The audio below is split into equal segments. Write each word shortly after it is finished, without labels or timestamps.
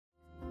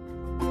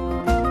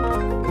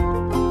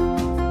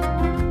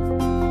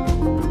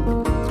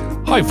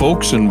Hi,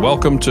 folks, and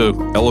welcome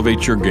to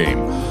Elevate Your Game,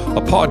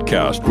 a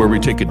podcast where we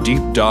take a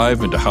deep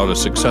dive into how to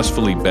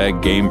successfully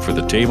bag game for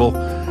the table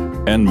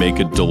and make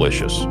it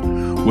delicious.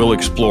 We'll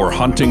explore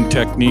hunting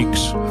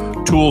techniques,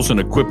 tools and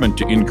equipment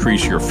to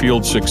increase your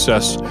field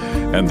success,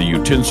 and the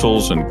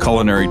utensils and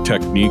culinary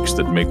techniques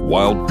that make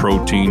wild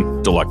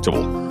protein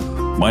delectable.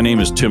 My name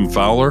is Tim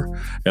Fowler,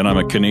 and I'm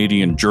a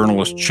Canadian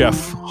journalist,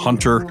 chef,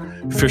 hunter,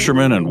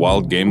 fisherman, and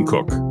wild game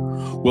cook.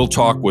 We'll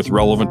talk with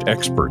relevant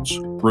experts,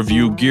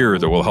 review gear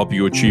that will help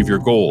you achieve your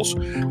goals,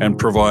 and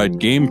provide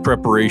game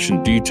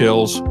preparation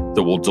details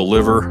that will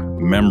deliver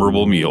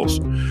memorable meals.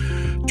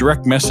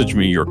 Direct message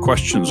me your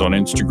questions on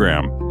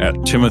Instagram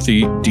at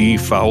Timothy D.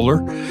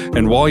 Fowler,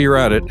 and while you're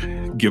at it,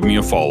 give me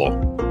a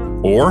follow.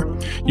 Or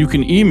you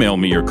can email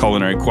me your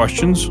culinary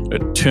questions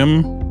at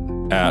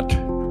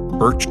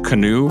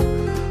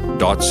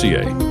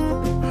tim@birchcanoe.ca.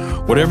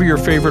 Whatever your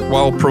favorite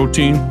wild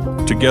protein,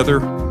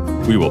 together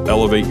we will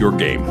elevate your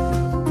game.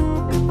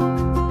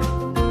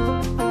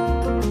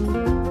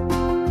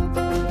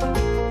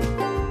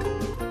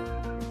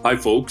 Hi,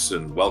 folks,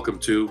 and welcome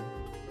to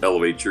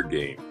Elevate Your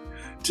Game.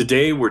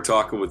 Today, we're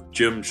talking with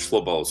Jim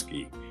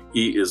Schlabowski.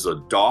 He is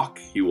a doc.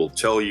 He will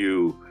tell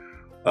you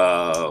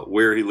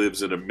where he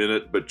lives in a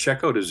minute, but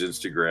check out his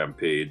Instagram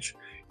page.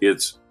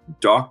 It's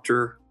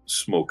Dr.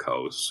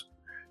 Smokehouse,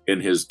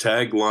 and his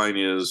tagline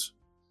is,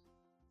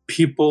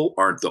 "People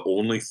aren't the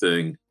only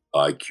thing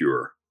I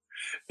cure."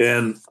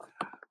 And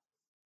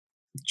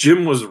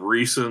Jim was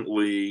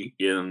recently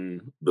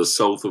in the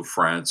south of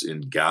France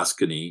in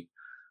Gascony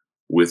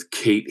with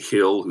Kate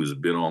Hill, who's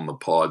been on the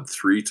pod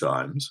 3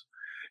 times.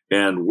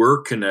 And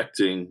we're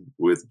connecting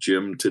with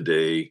Jim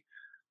today,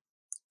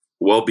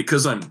 well,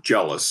 because I'm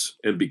jealous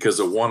and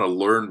because I want to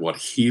learn what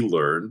he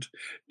learned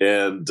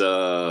and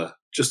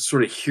just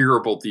sort of hear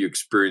about the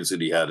experience that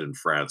he had in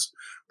France.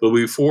 But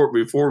before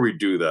we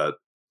do that,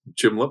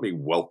 Jim, let me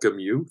welcome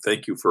you.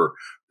 Thank you for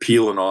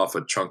peeling off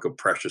a chunk of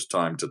precious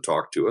time to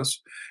talk to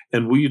us.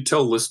 And will you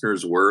tell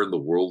listeners where in the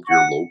world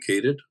you're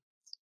located?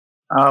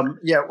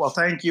 Well,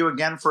 thank you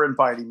again for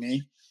inviting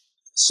me.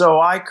 So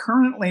I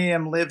currently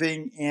am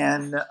living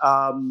in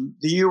the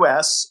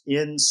U.S.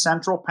 in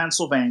central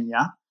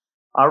Pennsylvania,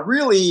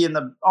 really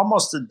in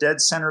almost the dead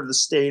center of the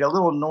state, a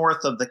little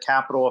north of the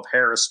capital of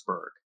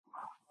Harrisburg.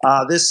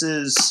 This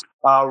is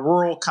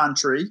rural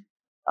country.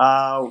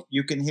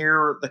 You can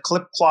hear the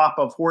clip-clop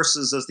of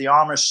horses as the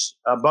Amish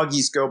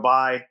buggies go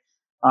by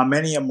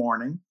many a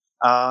morning.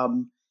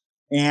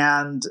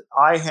 And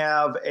I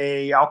have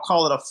I'll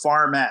call it a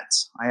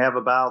farmette. I have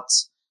about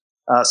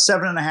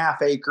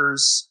 7.5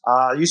 acres.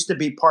 Used to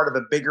be part of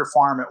a bigger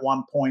farm at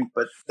one point,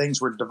 but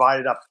things were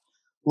divided up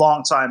a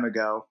long time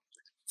ago.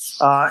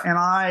 And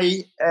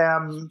I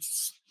am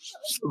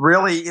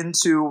really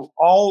into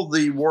all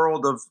the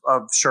world of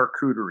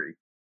charcuterie.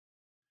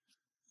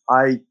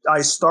 I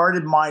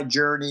started my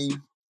journey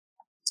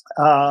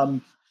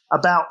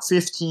about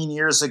 15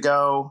 years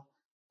ago.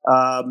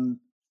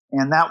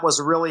 And that was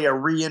really a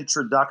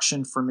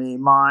reintroduction for me.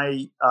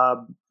 My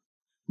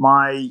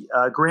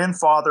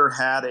grandfather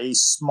had a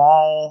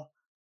small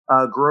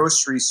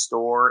grocery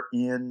store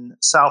in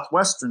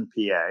southwestern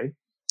PA.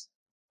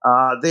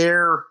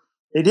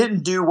 They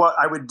didn't do what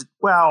I would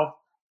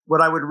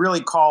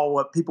really call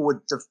what people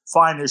would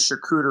define as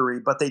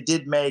charcuterie, but they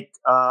did make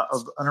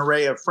an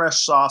array of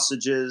fresh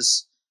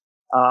sausages.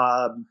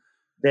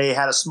 They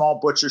had a small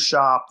butcher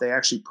shop. They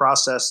actually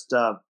processed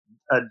a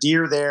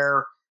deer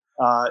there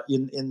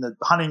in the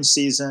hunting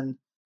season.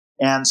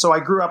 And so I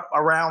grew up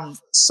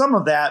around some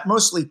of that,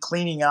 mostly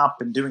cleaning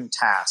up and doing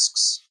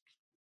tasks.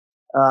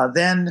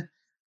 Then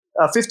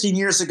 15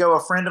 years ago, a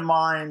friend of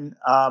mine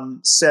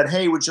said,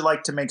 "Hey, would you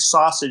like to make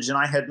sausage?" And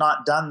I had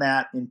not done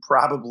that in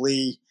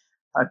probably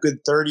a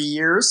good 30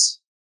 years.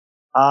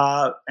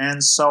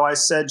 And so I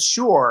said,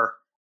 sure.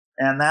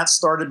 And that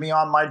started me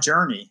on my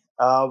journey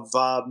of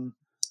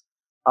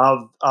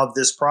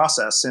this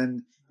process.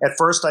 And at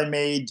first I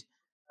made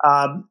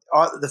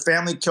the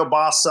family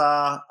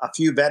kielbasa, a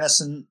few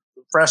venison,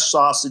 fresh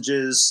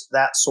sausages,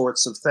 that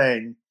sorts of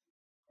thing.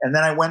 And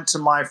then I went to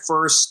my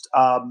first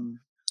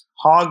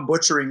hog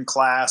butchering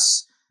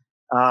class,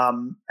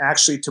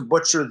 actually to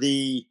butcher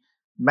the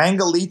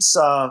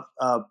Mangalitsa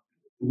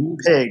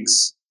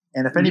pigs.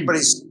 And if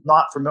anybody's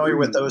not familiar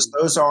with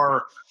those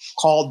are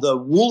called the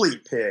woolly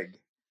pig.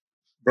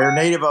 They're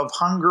native of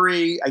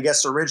Hungary. I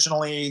guess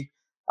originally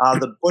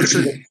the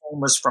butcher that came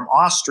was from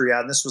Austria,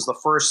 and this was the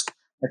first,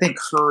 I think,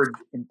 herd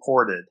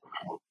imported.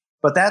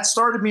 But that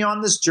started me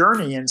on this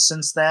journey, and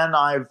since then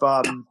I've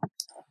gone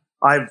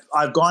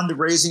to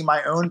raising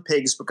my own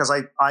pigs because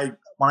I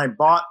when I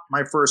bought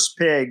my first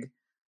pig,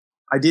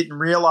 I didn't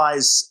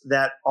realize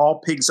that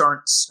all pigs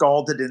aren't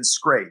scalded and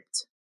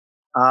scraped.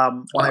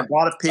 When I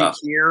bought a pig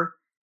here,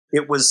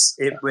 it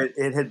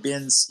had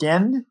been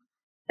skinned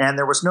and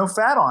there was no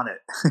fat on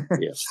it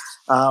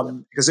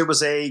because it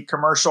was a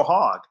commercial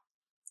hog.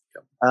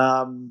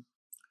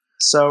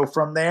 So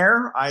from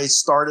there, I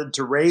started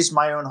to raise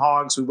my own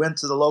hogs. We went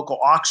to the local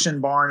auction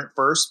barn at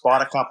first,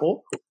 bought a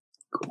couple.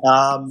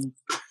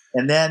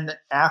 And then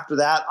after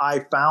that,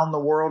 I found the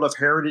world of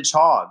heritage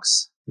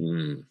hogs.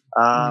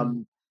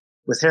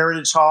 With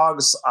heritage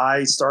hogs,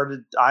 I've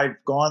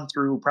gone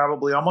through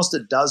probably almost a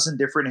dozen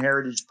different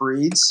heritage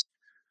breeds.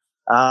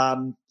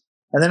 And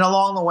then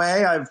along the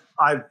way,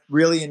 I've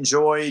really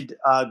enjoyed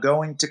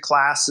going to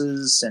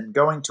classes and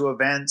going to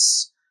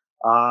events.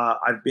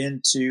 I've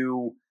been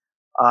to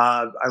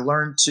I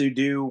learned to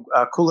do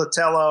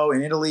culatello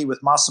in Italy with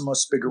Massimo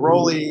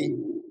Spigaroli.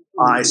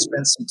 I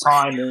spent some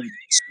time in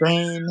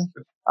Spain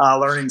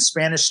learning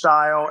Spanish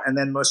style, and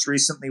then most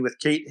recently with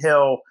Kate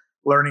Hill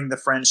learning the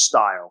French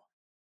style.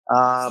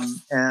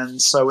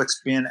 And so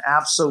it's been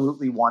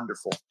absolutely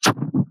wonderful.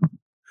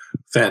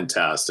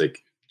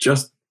 Fantastic.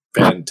 Just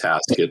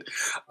fantastic.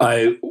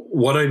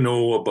 What I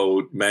know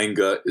about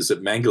manga, is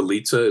it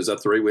Mangalitsa? Is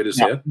that the right way to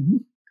say it? Mm-hmm.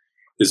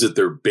 Is it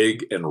they're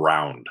big and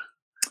round?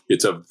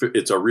 It's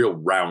a real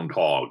round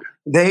hog.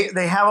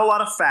 They have a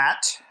lot of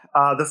fat.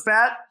 The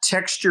fat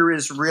texture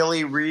is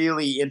really,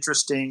 really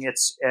interesting.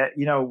 It's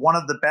one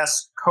of the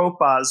best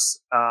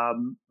copas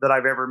that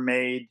I've ever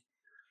made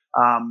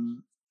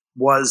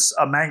was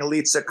a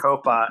Mangalitsa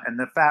copa, and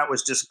the fat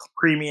was just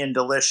creamy and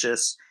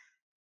delicious.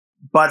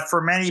 But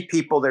for many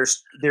people,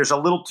 there's a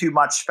little too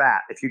much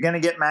fat. If you're going to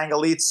get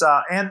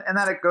Mangalitsa, and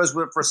that it goes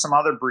with for some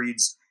other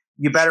breeds,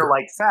 you better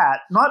like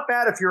fat. Not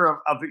bad if you're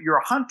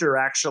a hunter,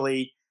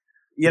 actually.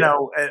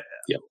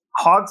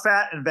 Hog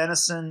fat and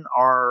venison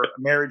are a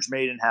marriage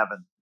made in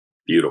heaven.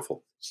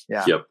 Beautiful.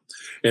 Yeah. Yep.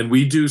 And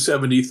we do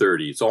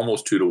 70-30. It's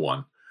almost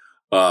 2-1.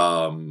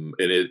 And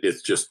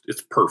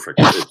it's perfect.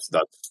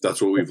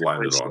 That's what we've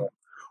landed on.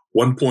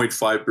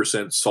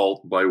 1.5%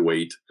 salt by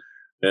weight,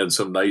 and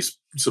some nice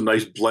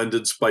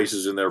blended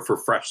spices in there for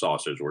fresh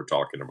sausage we're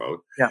talking about.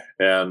 Yeah.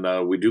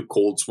 And we do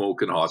cold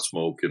smoke and hot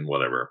smoke and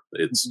whatever.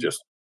 It's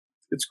just,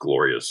 it's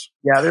glorious.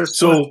 Yeah. There's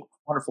so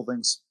wonderful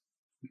things.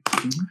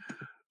 Mm-hmm.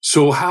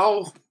 So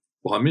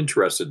I'm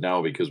interested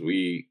now because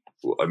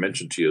I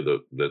mentioned to you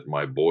that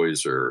my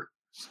boys are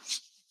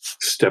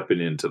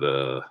stepping into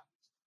the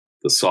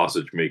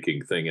sausage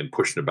making thing and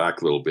pushing it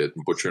back a little bit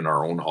and butchering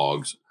our own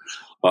hogs.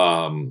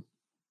 And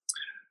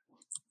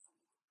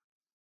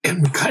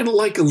we kind of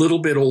like a little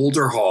bit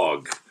older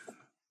hog.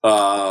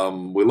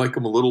 We like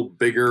them a little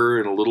bigger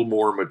and a little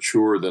more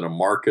mature than a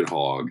market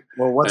hog.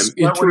 Well, what do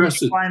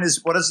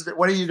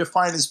you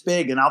define as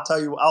big? And I'll tell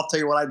you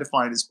what I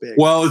define as big.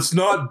 Well, it's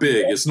not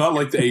big. It's not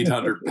like the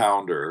 800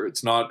 pounder.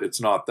 It's not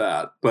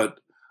that. But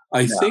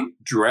I think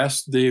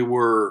dressed they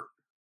were,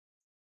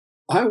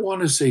 I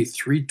want to say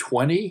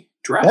 320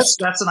 dressed.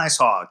 That's a nice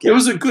hog. Yeah. It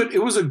was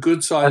a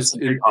good size.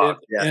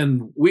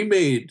 And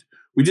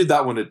we did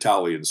that one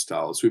Italian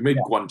style. So we made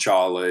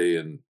guanciale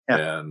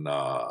and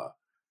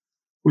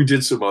we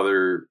did some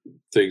other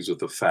things with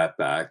the fat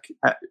back.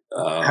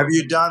 Have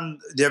you done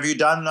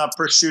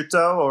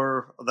prosciutto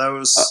or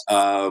those?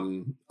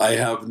 I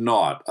have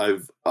not.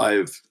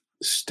 I've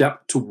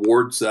stepped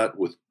towards that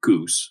with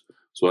goose.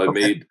 So I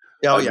made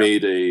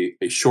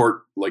a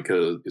short,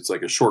 it's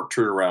like a short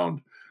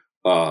turnaround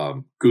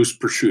goose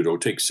prosciutto.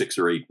 It takes 6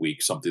 or 8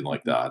 weeks, something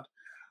like that.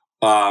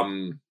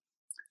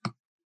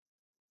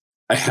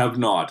 I have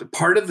not.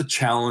 Part of the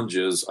challenge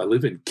is I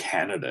live in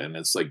Canada and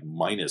it's like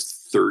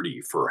minus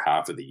 30 for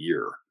half of the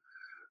year.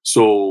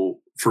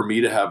 So for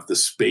me to have the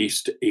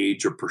space to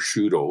age a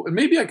prosciutto, and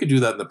maybe I could do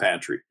that in the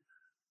pantry.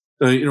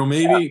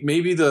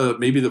 Maybe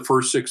the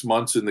first 6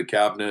 months in the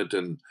cabinet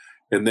and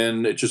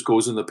then it just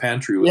goes in the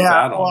pantry with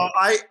fat on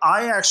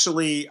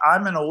it.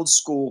 I'm an old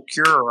school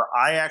curer.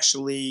 I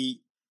actually,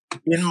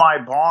 in my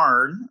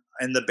barn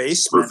in the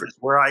basement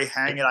where I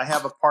hang it, I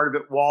have a part of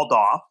it walled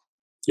off.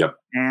 Yep.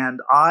 And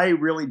I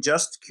really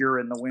just cure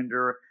in the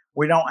winter.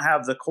 We don't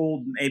have the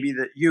cold maybe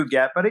that you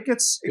get, but it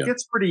gets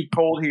pretty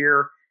cold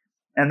here.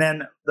 And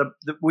then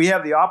we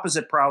have the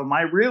opposite problem.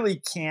 I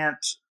really can't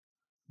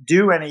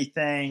do any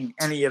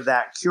of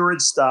that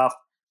cured stuff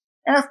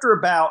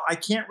I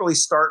can't really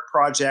start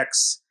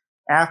projects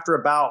after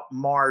about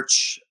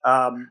March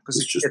because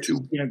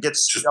it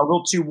gets a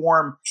little too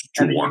warm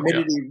and the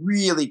humidity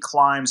really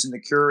climbs in the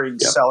curing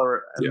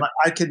cellar. And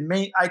I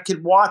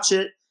could watch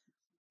it.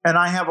 And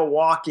I have a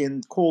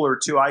walk-in cooler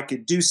too. I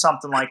could do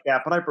something like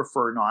that, but I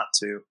prefer not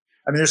to.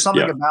 I mean, there's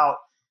something about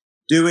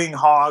doing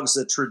hogs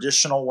the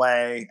traditional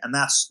way, and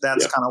that's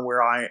kind of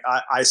where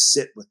I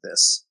sit with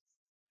this.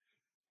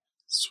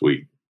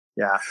 Sweet.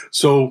 Yeah.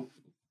 So,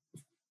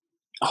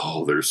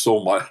 there's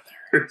so much.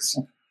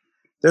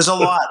 There's a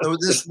lot.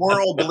 This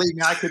world, believe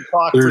me, I could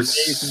talk for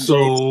days and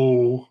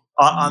days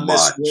on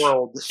this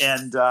world.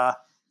 And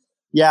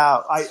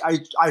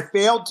I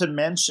failed to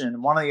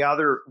mention one of the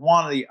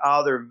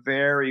other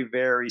very,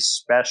 very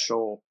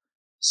special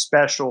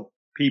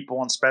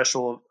people and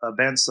special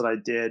events that I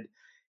did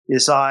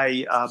is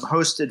I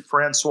hosted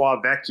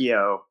Francois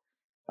Vecchio.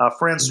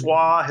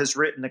 Francois has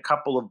written a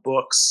couple of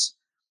books,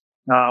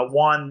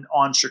 one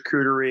on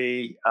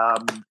charcuterie,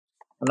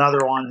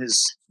 another on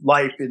his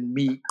life in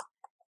meat.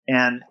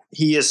 And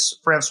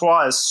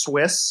Francois is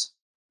Swiss,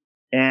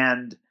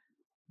 and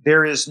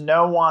there is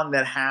no one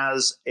that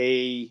has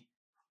a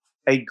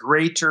a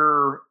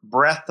greater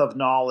breadth of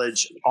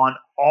knowledge on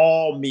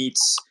all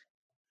meats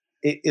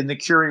in the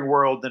curing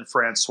world than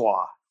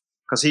Francois,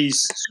 because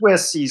he's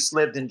Swiss. He's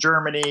lived in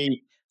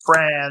Germany,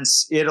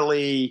 France,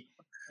 Italy,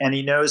 and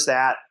he knows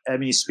that. I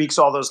mean, he speaks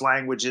all those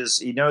languages.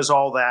 He knows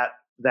all that.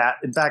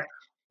 In fact,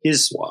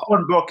 his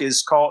one book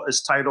is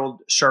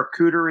titled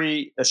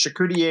Charcuterie,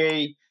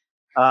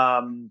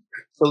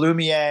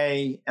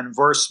 Salumier, and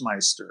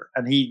Wurstmeister,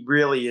 and he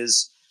really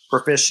is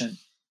proficient.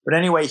 But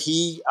anyway,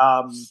 he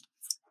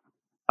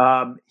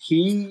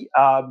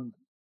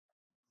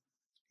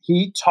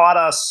taught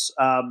us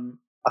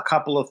a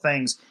couple of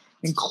things,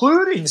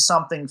 including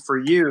something for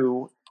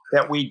you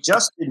that we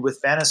just did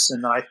with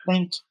venison that I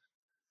think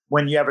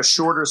when you have a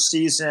shorter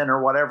season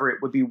or whatever,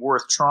 it would be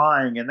worth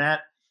trying. And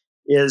that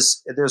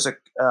is, there's a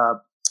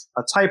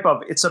type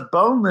of, it's a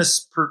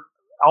boneless,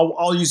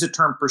 I'll use the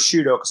term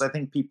prosciutto because I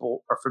think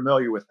people are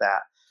familiar with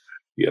that.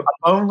 Yep.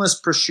 A boneless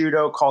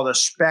prosciutto called a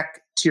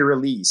Speck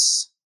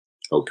Tyrolese.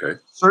 Okay.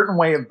 Certain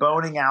way of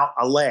boning out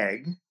a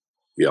leg.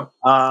 Yeah.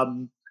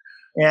 And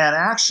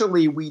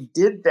actually, we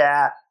did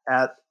that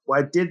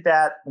I did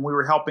that when we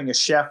were helping a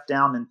chef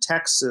down in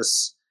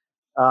Texas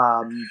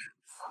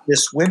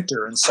this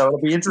winter. And so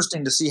it'll be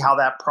interesting to see how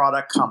that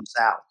product comes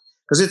out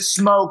because it's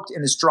smoked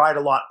and it's dried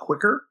a lot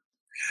quicker.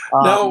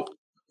 Now,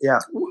 yeah,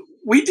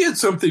 we did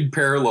something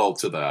parallel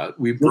to that.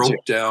 We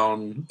broke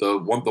down the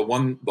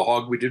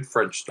hog we did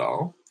French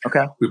style.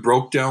 Okay. We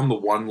broke down the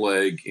one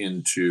leg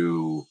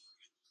into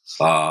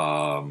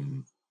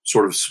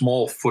sort of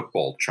small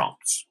football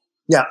chunks.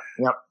 Yeah.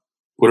 Yep.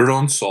 Put it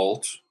on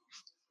salt.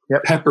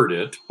 Yep. Peppered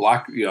it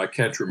I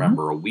can't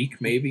remember, a week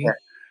maybe,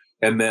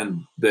 and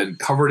then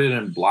covered it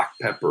in black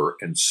pepper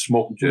and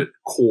smoked it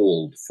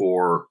cold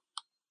for,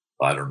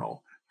 I don't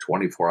know,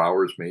 24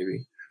 hours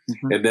maybe.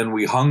 And then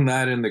we hung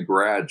that in the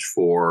garage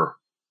for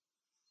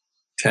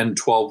 10,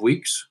 12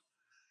 weeks.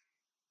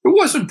 It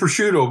wasn't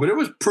prosciutto, but it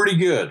was pretty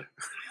good.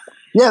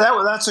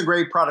 Yeah, that's a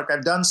great product.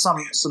 I've done some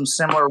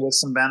similar with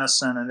some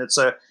venison, and it's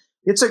a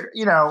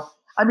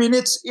I mean,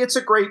 it's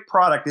a great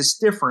product. It's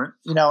different,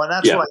 and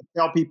that's what I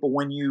tell people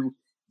when you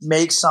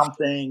make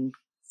something,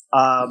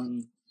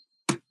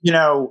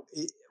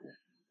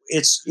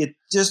 it's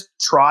just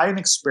try and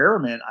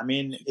experiment. I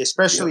mean,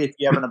 especially if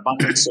you have an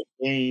abundance of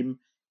game,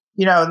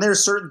 and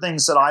there's certain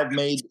things that I've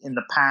made in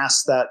the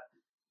past that,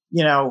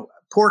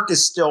 pork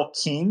is still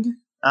king.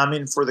 I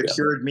mean, for the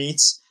cured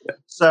meats. Yeah.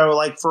 So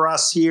like for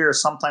us here,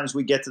 sometimes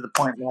we get to the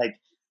point like,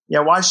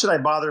 why should I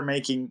bother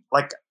making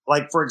like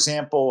for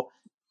example,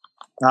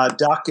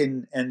 duck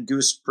and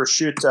goose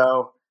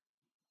prosciutto?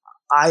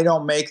 I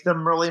don't make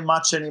them really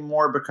much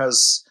anymore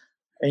because,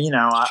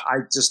 I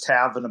just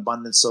have an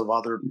abundance of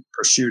other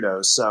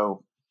prosciuttos.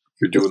 So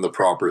you're doing the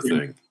proper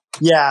thing.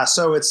 Yeah.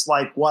 So it's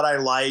like what I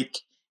like.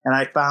 And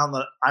I found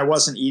that I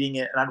wasn't eating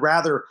it. And I'd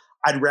rather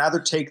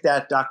take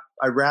that duck.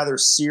 I'd rather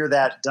sear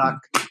that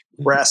duck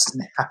breast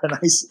and have a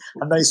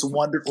nice,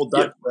 wonderful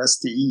duck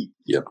breast to eat.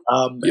 Yep.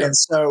 And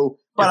so,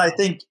 but I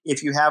think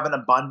if you have an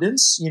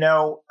abundance,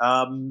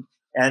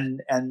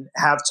 and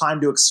have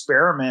time to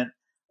experiment,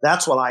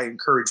 that's what I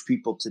encourage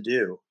people to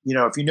do.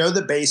 If you know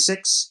the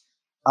basics,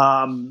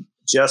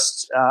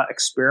 just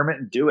experiment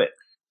and do it.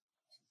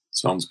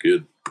 Sounds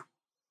good.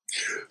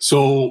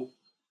 So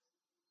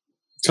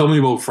tell me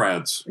about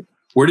France.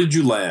 Where did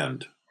you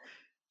land?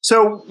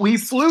 So we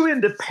flew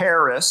into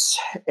Paris,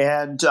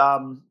 and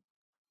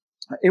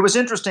it was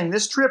interesting.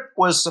 This trip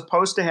was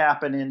supposed to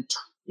happen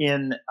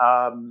in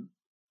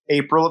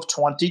April of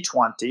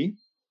 2020.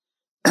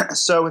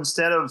 So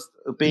instead of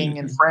being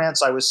in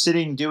France, I was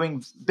sitting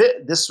doing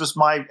this was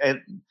my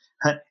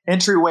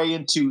entryway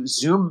into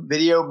Zoom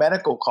video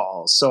medical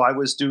calls. So I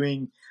was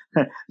doing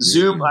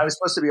Zoom. I was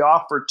supposed to be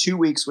off for 2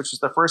 weeks, which was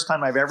the first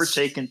time I've ever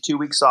taken 2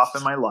 weeks off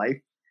in my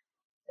life.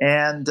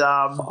 And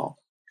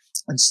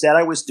instead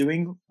I was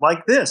doing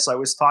like this. I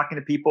was talking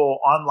to people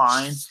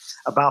online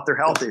about their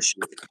health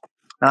issues.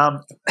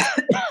 And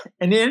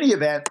in any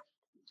event,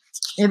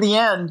 in the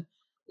end,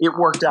 it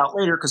worked out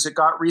later because it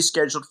got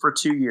rescheduled for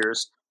 2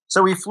 years.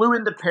 So we flew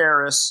into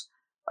Paris.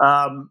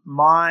 Two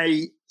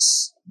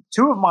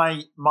of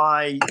my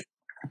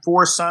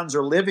 4 sons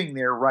are living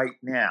there right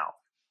now.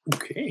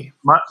 Okay.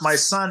 My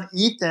son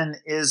Ethan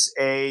is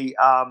a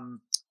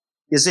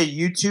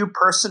YouTube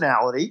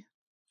personality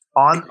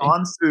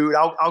on food.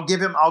 I'll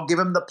give him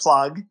the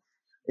plug.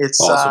 It's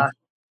awesome.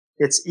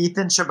 It's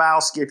Ethan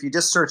Chabowski. If you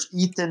just search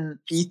Ethan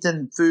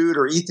food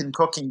or Ethan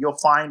cooking, you'll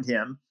find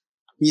him.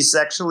 He's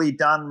actually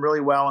done really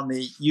well in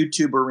the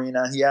YouTube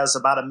arena. He has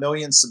about 1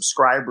 million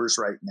subscribers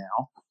right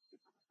now.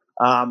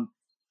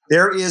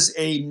 There is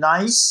a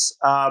nice,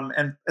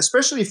 and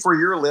especially for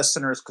your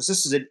listeners, because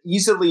this is an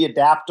easily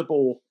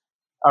adaptable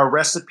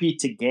recipe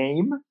to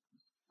game.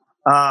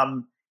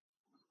 I'm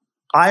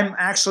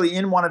actually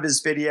in one of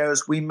his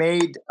videos. We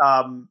made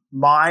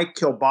my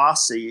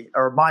kielbasa,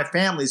 or my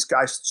family's,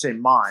 I should say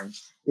mine.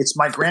 It's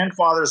my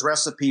grandfather's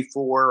recipe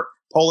for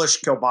Polish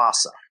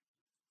kielbasa.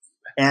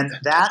 And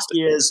that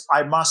is,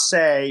 I must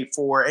say,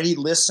 for any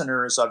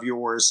listeners of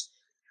yours,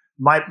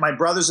 My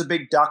brother's a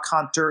big duck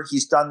hunter.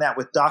 He's done that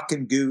with duck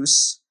and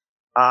goose,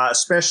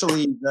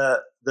 especially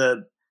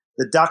the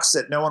ducks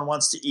that no one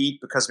wants to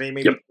eat because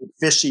maybe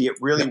fishy. It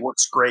really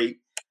works great.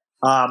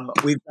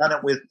 We've done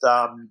it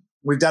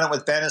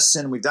with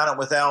venison. We've done it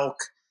with elk.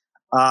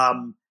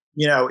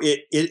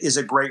 It is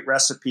a great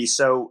recipe.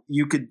 So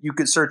you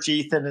could search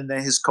Ethan and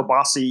his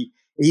kielbasa.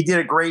 He did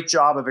a great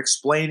job of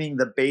explaining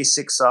the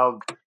basics of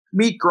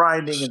meat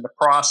grinding and the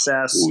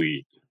process.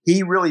 Sweet.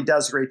 He really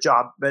does a great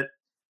job. But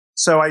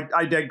so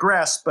I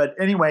digress. But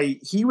anyway,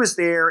 he was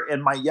there,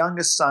 and my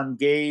youngest son,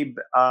 Gabe,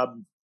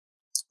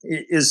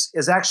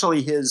 is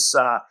actually his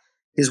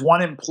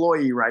one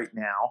employee right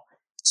now.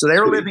 So they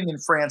were living in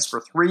France for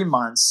 3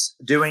 months,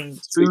 doing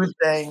food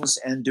things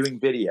and doing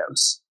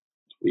videos.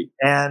 Sweet.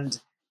 And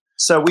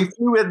so we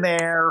flew in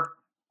there.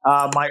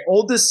 My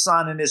oldest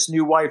son and his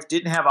new wife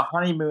didn't have a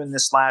honeymoon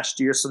this last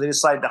year, so they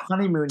decided to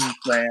honeymoon in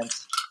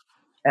France.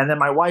 And then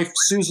my wife,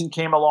 Susan,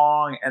 came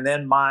along, and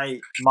then my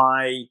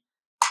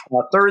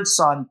third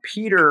son,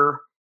 Peter,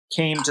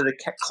 came to the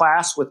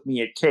class with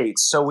me at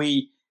Kate's. So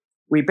we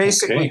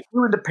basically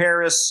flew into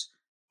Paris,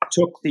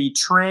 took the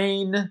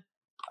train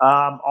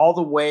all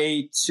the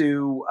way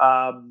to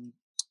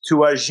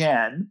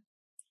Agen,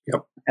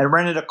 and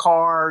rented a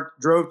car,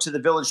 drove to the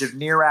village of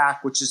Nirac,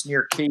 which is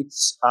near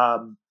Kate's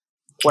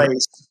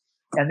place.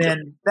 And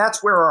then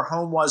that's where our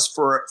home was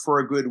for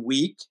a good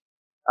week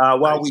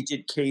while we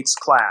did Kate's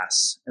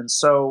class. And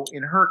so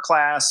in her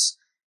class,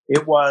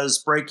 it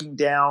was breaking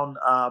down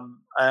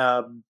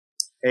a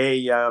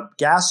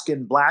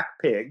Gascon black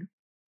pig.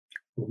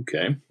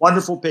 Okay.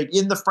 Wonderful pig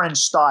in the French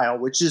style,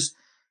 which is,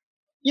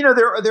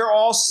 they're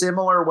all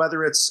similar,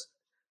 whether it's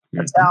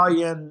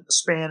Italian,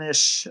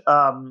 Spanish,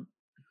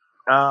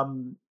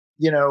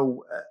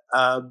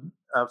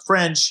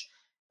 French.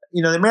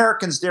 The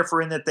Americans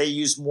differ in that they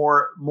use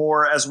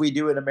more as we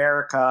do in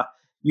America,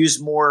 use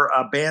more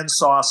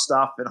bandsaw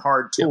stuff and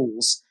hard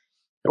tools.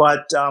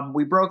 But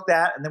we broke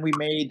that, and then we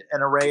made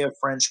an array of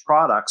French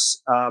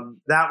products.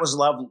 That was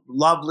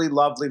lovely,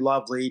 lovely,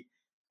 lovely.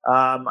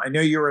 I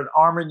know you're an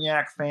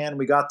Armagnac fan.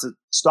 We got to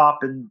stop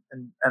and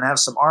have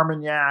some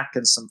Armagnac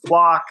and some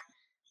Flock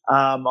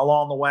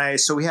along the way.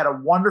 So we had a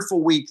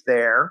wonderful week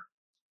there.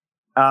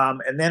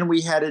 And then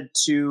we headed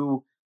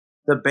to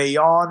the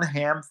Bayonne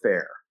Ham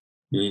Fair.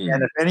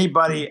 And if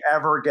anybody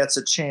ever gets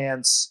a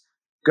chance,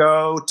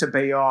 go to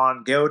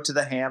Bayonne, go to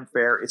the Ham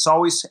Fair. It's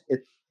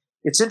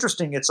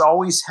interesting. It's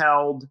always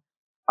held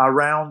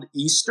around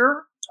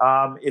Easter.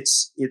 It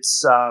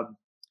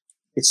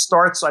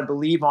starts, I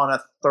believe, on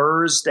a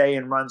Thursday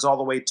and runs all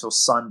the way till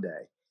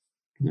Sunday.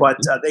 But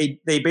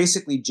they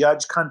basically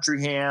judge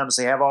country hams.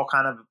 They have all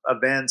kind of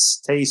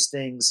events,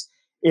 tastings.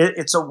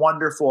 It's a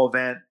wonderful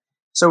event.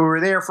 So we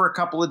were there for a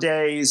couple of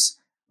days.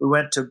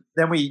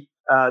 We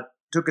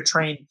took a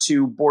train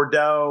to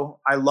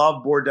Bordeaux. I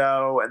love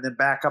Bordeaux, and then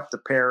back up to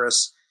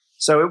Paris.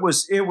 So it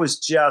was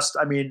just,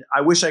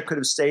 I wish I could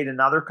have stayed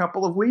another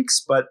couple of weeks,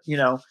 but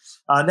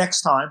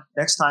next time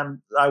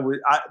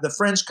the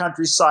French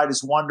countryside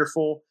is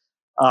wonderful,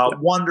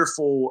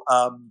 wonderful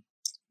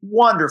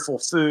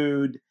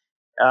food,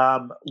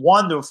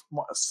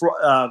 wonderful,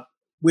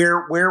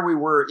 where we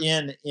were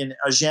in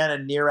Agen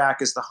and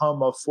Nirac is the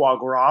home of foie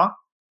gras.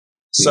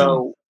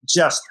 So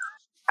just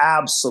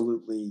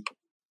absolutely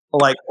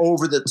like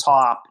over the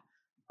top,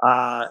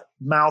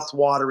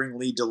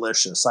 mouth-wateringly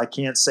delicious. I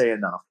can't say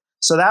enough.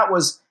 So that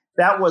was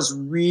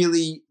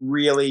really,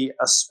 really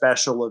a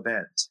special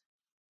event.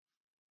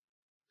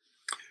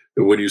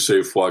 When you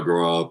say foie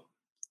gras,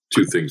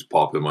 two things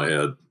pop in my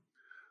head: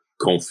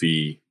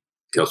 confit,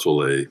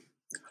 cassoulet.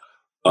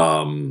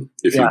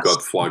 If you've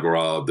got foie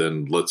gras,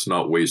 then let's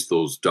not waste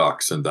those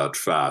ducks and that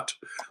fat.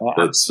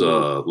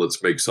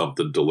 Let's make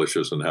something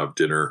delicious and have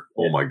dinner.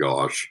 Oh my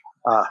gosh!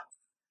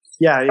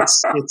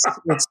 It's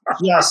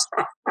just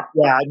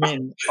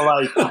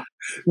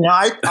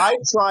I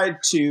tried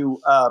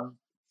to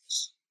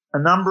a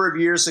number of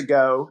years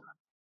ago.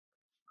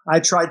 I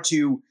tried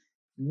to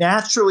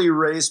naturally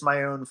raise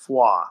my own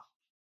foie.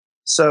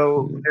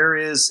 So there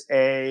is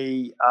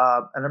an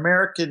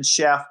American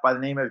chef by the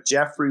name of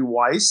Jeffrey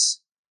Weiss.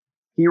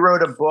 He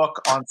wrote a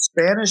book on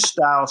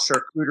Spanish-style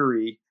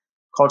charcuterie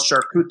called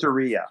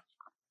Charcuteria.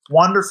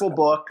 Wonderful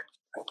book.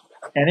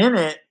 And in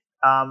it,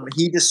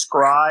 he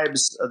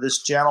describes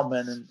this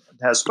gentleman and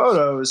has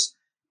photos.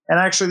 And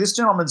actually, this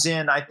gentleman's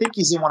I think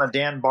he's in one of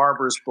Dan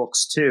Barber's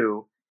books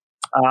too.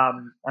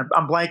 I'm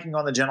blanking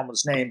on the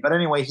gentleman's name. But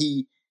anyway,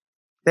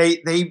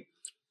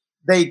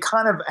 they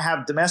kind of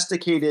have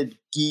domesticated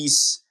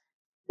geese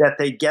that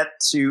they get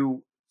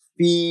to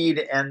feed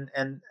and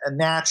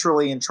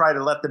naturally and try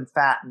to let them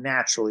fatten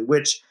naturally,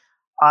 which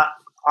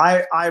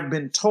I've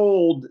been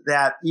told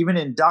that even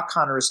in duck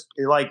hunters,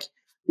 like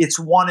it's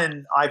one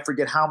in, I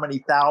forget how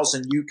many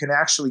thousand, you can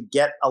actually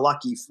get a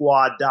lucky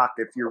foie duck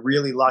if you're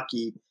really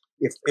lucky,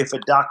 if a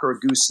duck or a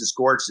goose has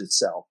gorged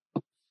itself.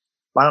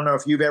 I don't know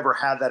if you've ever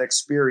had that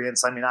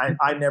experience.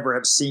 I never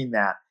have seen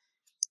that.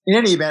 In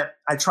any event,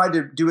 I tried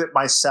to do it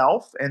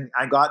myself, and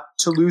I got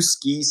Toulouse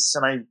geese,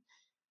 and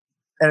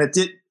it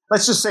did.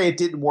 let's just say it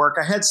didn't work.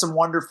 I had some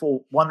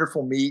wonderful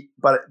meat,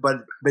 but I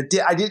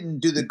didn't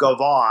do the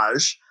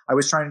gavage. I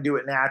was trying to do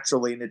it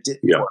naturally, and it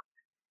didn't work.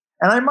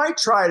 And I might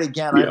try it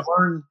again. Yeah.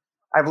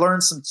 I've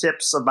learned some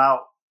tips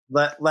about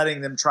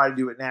letting them try to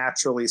do it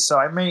naturally. So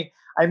I may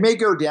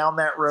go down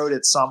that road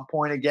at some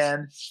point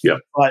again. Yeah.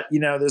 But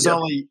there's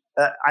only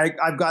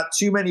I've got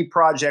too many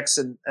projects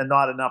and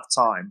not enough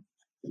time.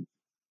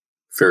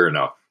 Fair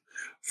enough.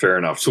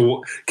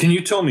 So can you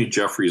tell me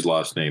Jeffrey's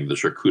last name, the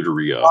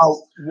charcuterie?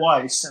 Oh,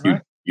 Weiss.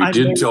 You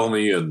did tell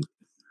me, and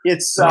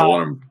it's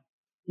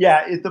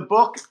the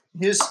book.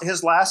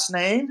 His last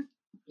name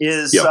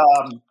is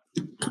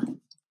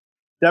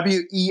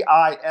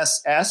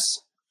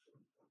Weiss,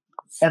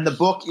 and the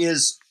book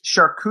is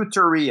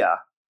Charcuteria.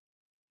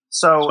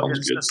 So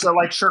it's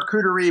like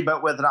charcuterie,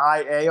 but with an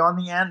IA on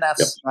the end.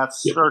 That's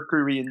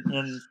charcuterie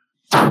in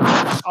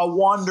a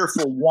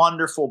wonderful,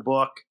 wonderful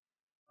book.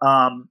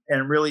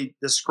 And really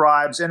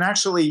describes, and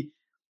actually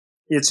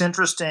it's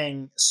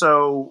interesting.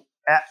 So,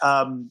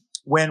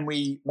 when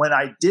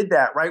I did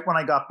that, right when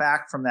I got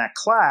back from that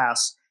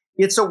class,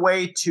 it's a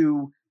way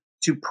to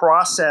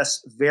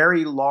process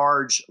very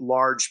large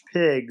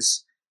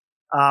pigs,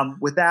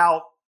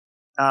 without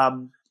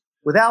the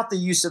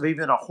use of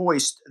even a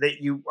hoist, that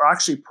you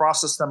actually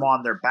process them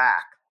on their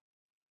back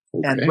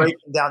and break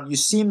them down. You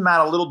see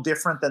that a little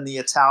different than the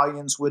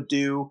Italians would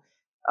do.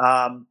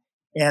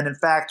 And in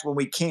fact, when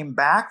we came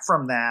back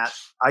from that,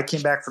 I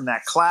came back from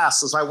that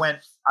class as I went.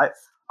 I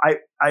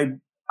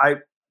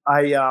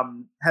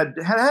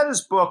had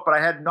his book, but I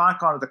had not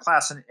gone to the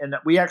class, and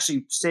we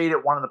actually stayed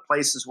at one of the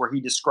places where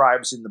he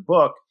describes in the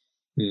book.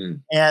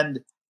 And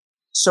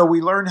so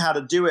we learned how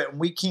to do it, and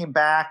we came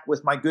back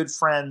with my good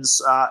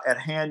friends at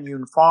Han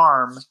Yun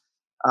Farm.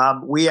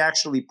 We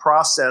actually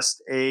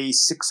processed a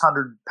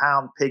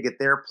 600-pound pig at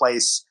their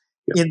place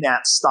in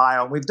that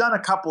style. And we've done a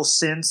couple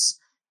since.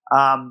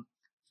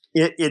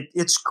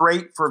 It's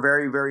great for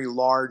very, very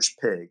large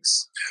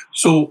pigs.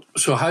 So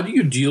how do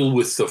you deal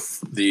with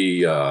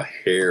the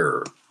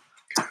hair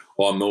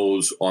on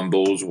those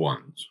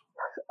ones?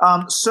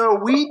 So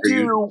we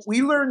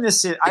learn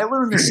this. I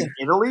learned this in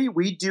Italy.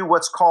 We do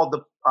what's called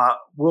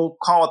we'll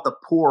call it the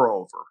pour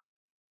over.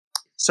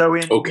 So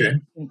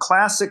in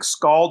classic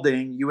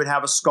scalding, you would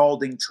have a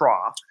scalding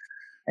trough,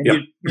 and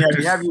you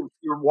have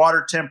your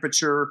water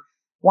temperature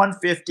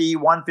 150,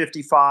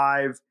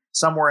 155.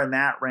 Somewhere in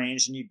that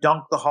range, and you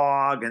dunk the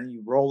hog and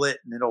you roll it,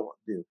 and it'll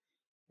do.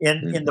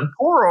 In the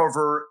pour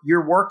over,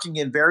 you're working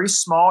in very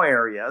small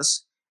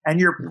areas, and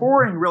you're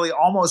pouring really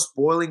almost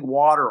boiling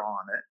water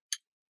on it.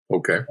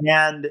 Okay.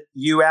 And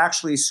you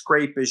actually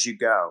scrape as you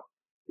go.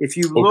 If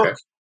you look,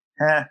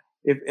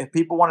 if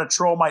people want to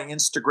troll my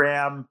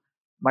Instagram,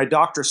 my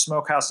Dr.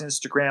 Smokehouse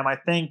Instagram, I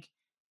think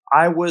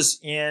I was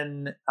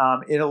in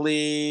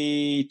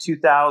Italy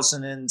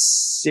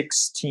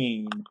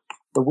 2016,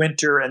 the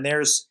winter, and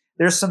there's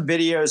some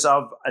videos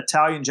of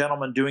Italian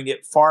gentlemen doing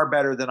it far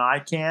better than I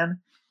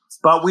can.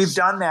 But we've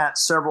done that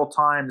several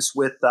times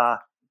with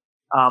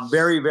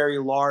very, very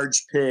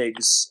large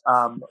pigs.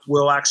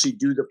 We'll actually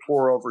do the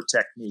pour over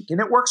technique, and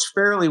it works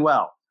fairly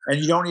well.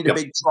 And you don't need a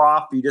big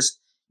trough. You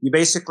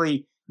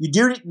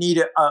do need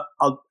a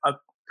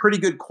pretty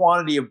good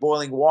quantity of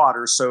boiling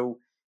water. So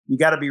you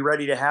got to be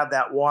ready to have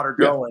that water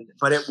going,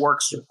 but it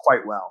works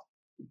quite well.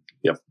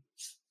 Yep.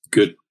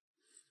 Good.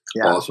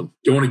 Yeah. Awesome.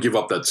 Don't want to give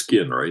up that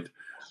skin, right?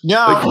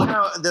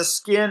 No, the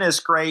skin is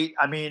great.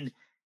 I mean,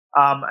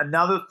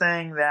 another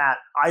thing that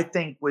I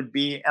think would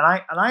be, and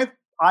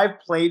I've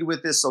played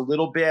with this a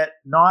little bit,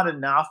 not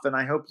enough, and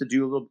I hope to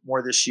do a little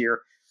more this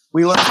year.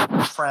 We learned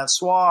from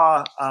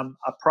Francois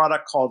a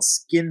product called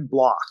Skin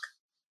Block.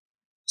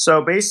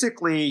 So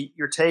basically,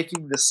 you're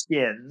taking the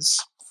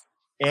skins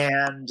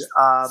and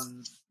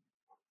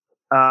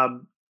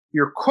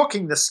you're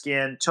cooking the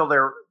skin till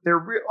they're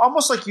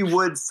almost like you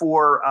would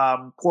for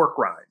pork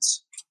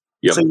rinds.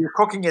 Yep. So you're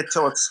cooking it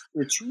till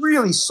it's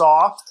really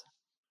soft.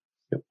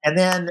 Yep. And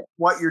then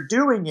what you're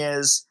doing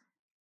is,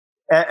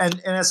 and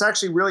it's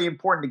actually really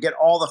important to get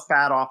all the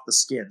fat off the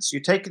skins. So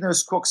you're taking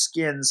those cooked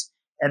skins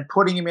and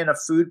putting them in a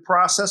food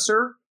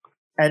processor,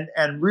 and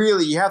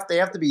really they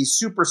have to be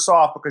super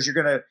soft because you're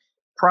going to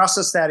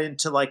process that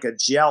into like a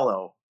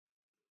jello.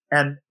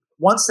 And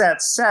once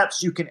that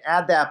sets, you can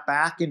add that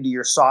back into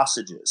your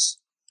sausages,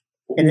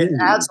 and it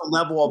adds a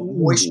level of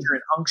moisture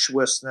and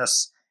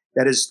unctuousness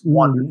that is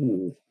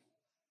wonderful.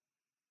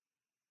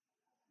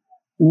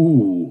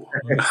 Ooh.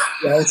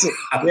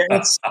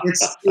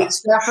 It's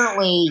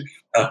definitely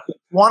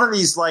one of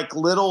these like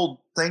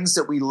little things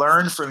that we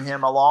learned from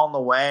him along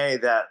the way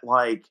that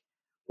like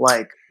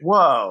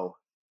whoa,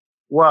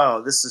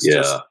 this is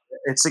just,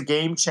 it's a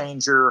game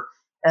changer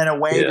and a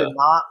way to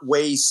not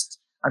waste.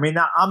 I mean,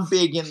 I'm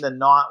big in the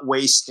not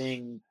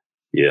wasting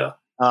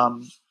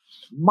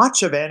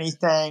much of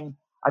anything.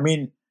 I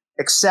mean,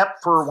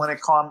 except for when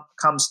it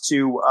comes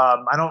to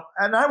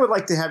I would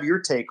like to have your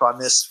take on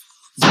this.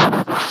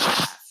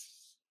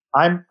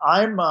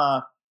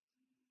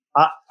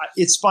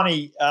 It's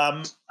funny.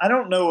 I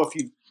don't know if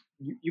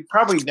you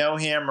probably know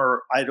him,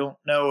 or I don't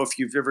know if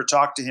you've ever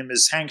talked to him,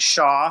 is Hank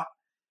Shaw.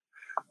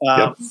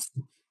 Yep.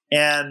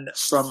 And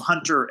from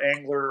Hunter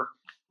Angler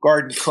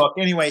Garden Cook.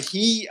 Anyway,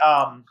 he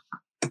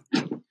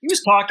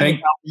was talking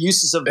about the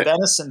uses of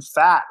venison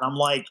fat, and I'm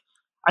like,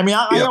 I mean,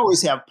 I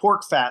always have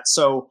pork fat,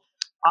 so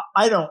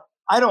I don't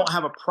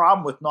have a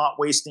problem with not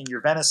wasting your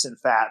venison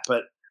fat,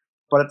 but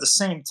at the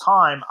same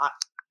time,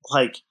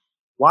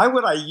 why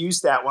would I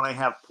use that when I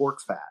have pork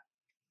fat?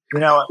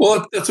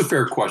 Well, that's a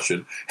fair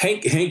question.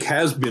 Hank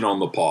has been on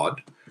the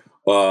pod.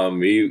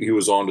 He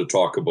was on to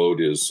talk about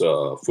his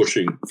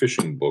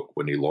fishing book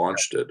when he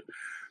launched it.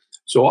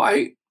 So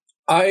I'm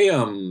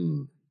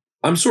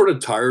sort of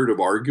tired of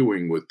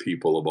arguing with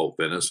people about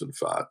venison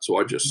fat, so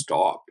I just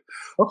stopped.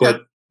 Okay.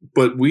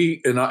 But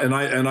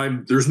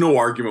I'm there's no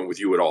argument with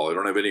you at all. I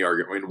don't have any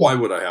argument. I mean, why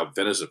would I have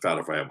venison fat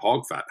if I have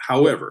hog fat?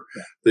 However,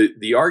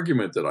 the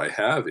argument that I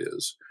have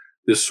is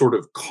this sort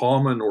of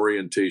common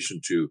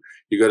orientation to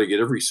you got to get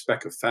every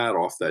speck of fat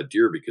off that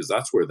deer because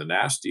that's where the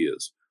nasty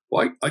is.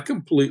 Well, I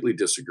completely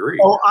disagree.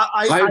 Oh,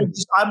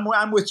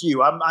 I'm with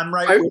you. I'm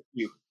right with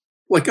you.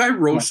 Like I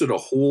roasted a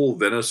whole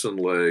venison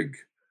leg.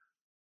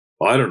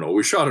 I don't know.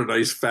 We shot a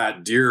nice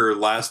fat deer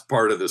last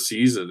part of the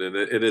season, and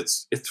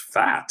it's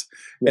fat,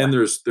 and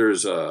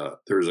there's a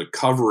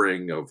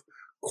covering of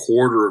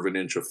 1/4 of an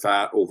inch of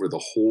fat over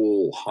the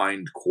whole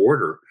hind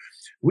quarter.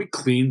 We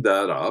cleaned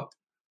that up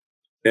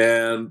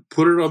and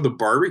put it on the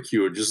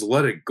barbecue and just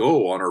let it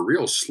go on a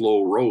real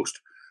slow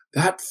roast.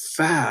 That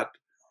fat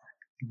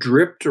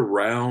dripped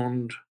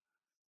around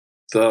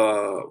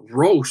the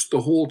roast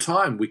the whole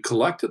time. We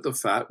collected the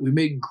fat. We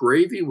made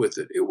gravy with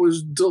it. It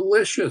was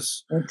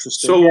delicious.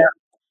 Interesting. So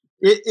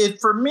it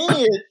for me,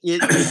 a lot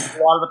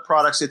of the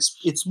products,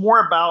 it's more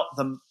about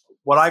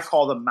what I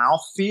call the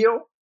mouth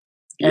feel.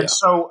 And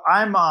so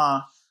I'm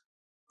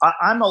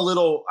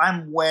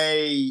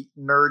way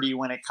nerdy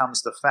when it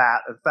comes to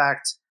fat. In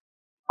fact,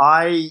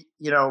 my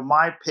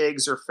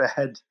pigs are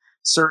fed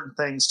certain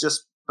things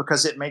just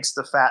because it makes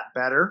the fat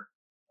better.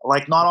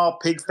 Like not all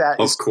pig fat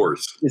is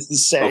the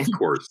same. Of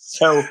course.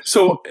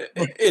 So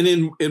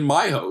and in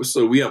my house,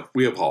 so we have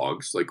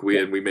hogs, like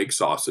we make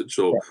sausage.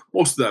 So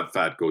most of that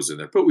fat goes in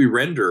there, but we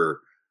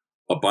render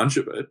a bunch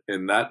of it,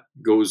 and that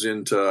goes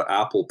into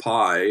apple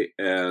pie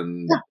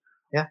and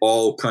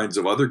all kinds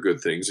of other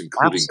good things,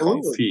 including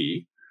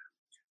confit.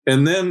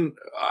 And then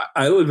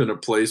I live in a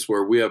place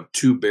where we have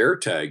 2 bear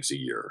tags a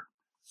year.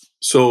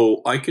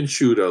 So I can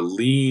shoot a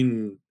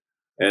lean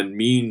and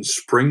mean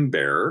spring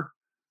bear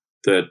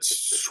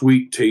that's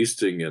sweet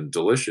tasting and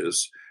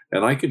delicious.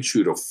 And I can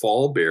shoot a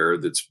fall bear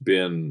that's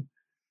been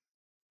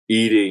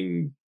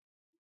eating,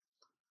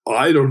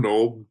 I don't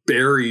know,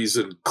 berries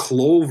and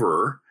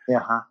clover.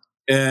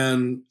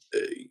 And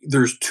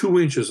there's 2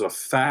 inches of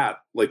fat,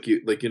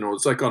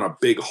 it's like on a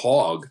big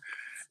hog.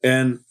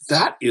 And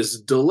that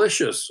is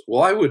delicious.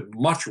 Well, I would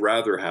much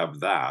rather have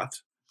that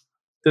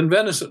than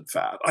venison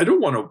fat. I don't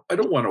want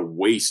to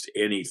waste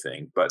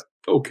anything, but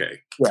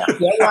okay. And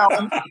that's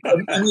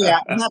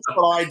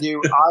what I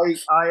do.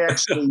 I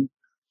actually,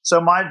 so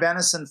my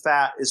venison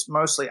fat is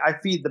mostly, I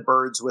feed the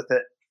birds with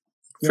it,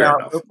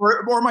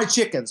 or my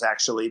chickens.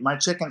 Actually, my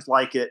chickens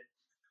like it,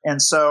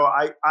 and so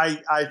I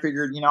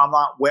figured, I'm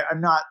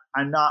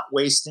not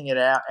wasting it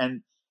out.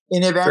 And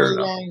if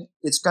anything,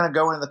 it's going to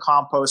go into the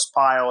compost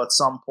pile at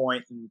some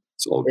point, and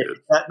it's all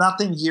good.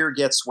 Nothing here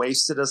gets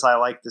wasted, as I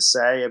like to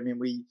say. I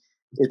mean,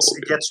 it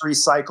gets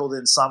recycled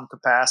in some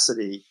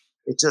capacity.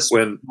 It just,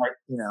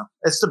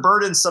 it's the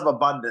burdens of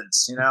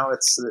abundance.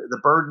 It's the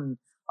burden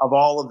of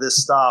all of this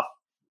stuff.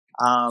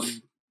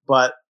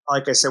 But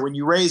like I said, when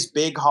you raise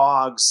big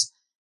hogs,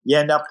 you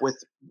end up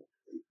with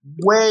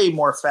way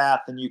more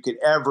fat than you could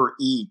ever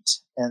eat.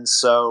 And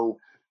so,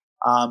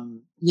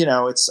 I'm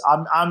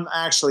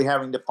actually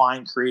having to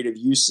find creative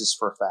uses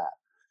for fat.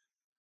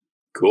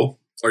 Cool.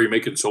 Are you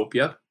making soap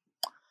yet?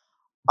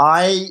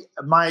 One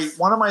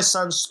of my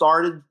sons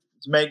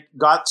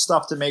got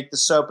stuff to make the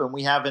soap, and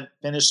we haven't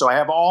finished. So I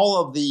have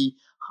all of the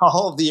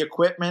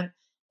equipment,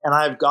 and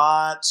I have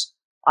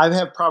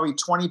probably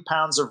 20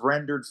 pounds of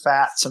rendered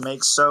fat to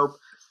make soap.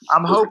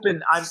 I'm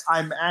hoping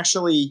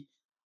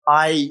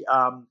I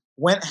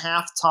went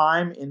half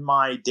time in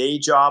my day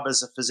job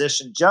as a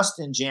physician just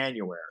in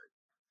January.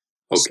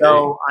 Okay.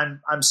 So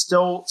I'm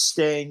still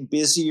staying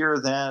busier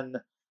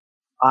than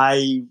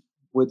I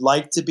would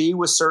like to be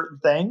with certain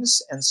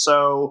things. And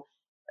so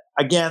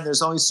again,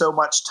 there's only so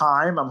much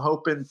time. I'm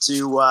hoping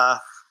to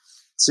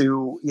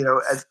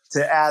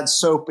add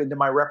soap into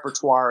my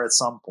repertoire at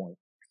some point.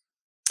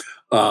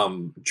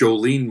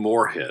 Jolene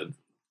Moorhead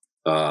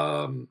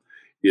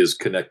is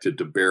connected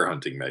to Bear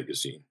Hunting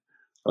Magazine.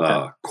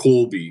 Okay.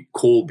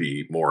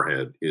 Colby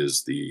Moorhead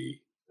is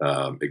the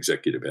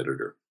executive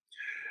editor.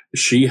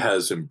 She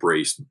has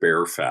embraced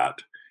bear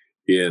fat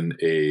in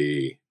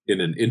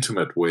an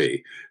intimate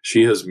way.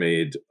 She has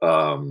made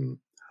a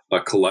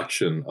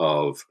collection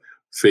of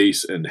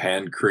face and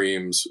hand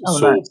creams,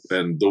 soap,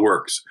 and the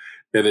works.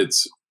 And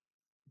it's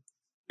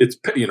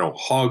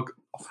hog.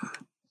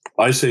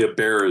 I say a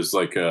bear is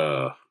like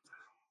a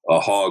a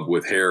hog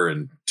with hair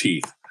and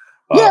teeth.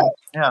 Yeah,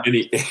 yeah.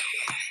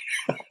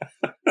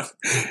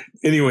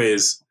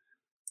 Anyways,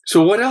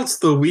 so what else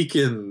the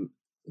weekend?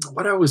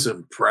 What I was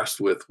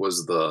impressed with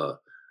was the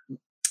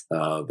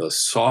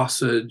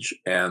sausage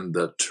and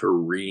the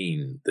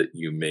terrines that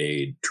you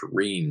made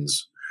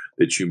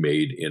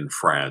in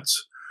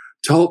France.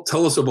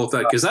 Tell us about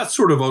that, because that's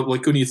sort of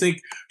like when you think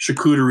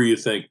charcuterie, you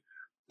think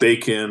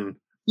bacon,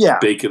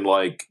 bacon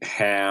like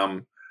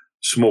ham,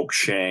 smoked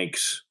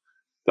shanks,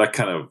 that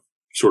kind of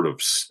sort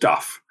of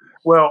stuff.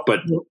 Well, but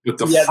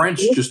the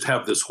French just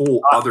have this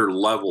whole other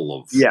level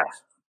of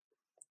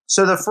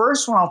So the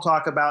first one I'll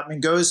talk about,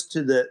 goes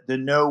to the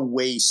no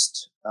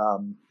waste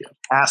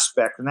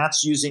aspect, and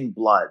that's using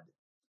blood.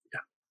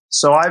 Yeah.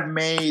 So I've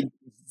made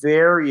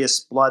various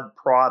blood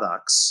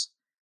products.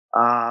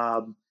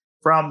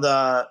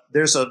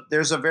 There's a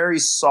very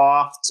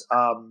soft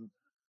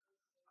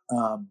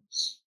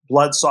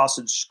blood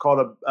sausage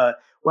called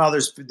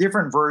there's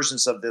different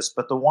versions of this,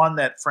 but the one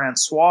that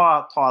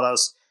Francois taught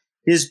us,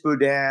 his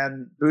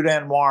boudin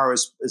noir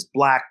is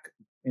black,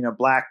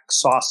 black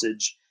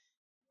sausage.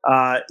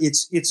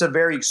 It's a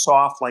very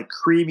soft, like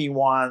creamy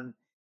one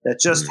that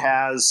just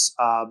has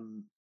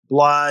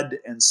blood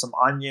and some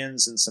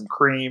onions and some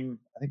cream.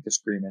 I think there's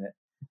cream in it.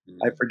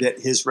 I forget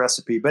his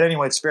recipe, but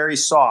anyway, it's very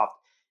soft.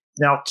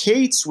 Now,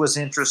 Kate's was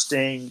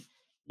interesting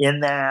in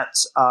that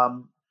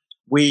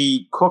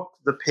we cooked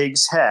the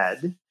pig's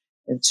head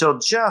until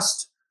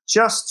just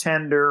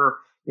tender,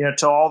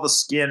 till all the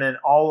skin and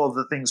all of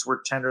the things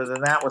were tender.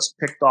 Then that was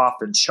picked off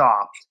and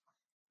chopped,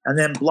 and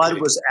then blood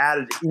was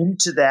added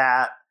into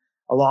that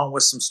along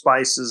with some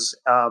spices,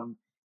 and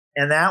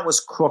that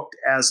was cooked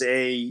as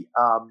a.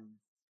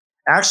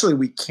 Actually,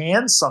 we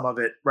canned some of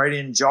it right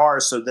in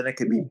jars so then it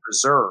could be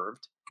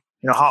preserved,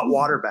 hot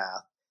water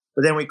bath.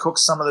 But then we cooked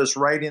some of this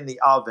right in the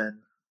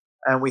oven,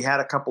 and we had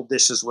a couple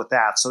dishes with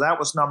that. So that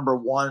was number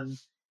one.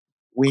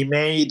 We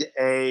made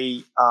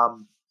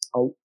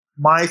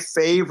my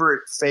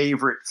favorite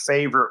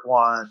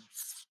one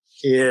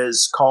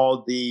is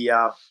called the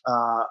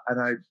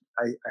and I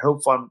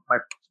hope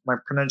my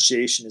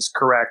pronunciation is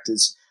correct,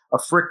 is a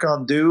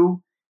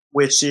fricandeau,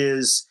 which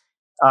is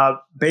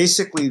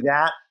basically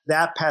that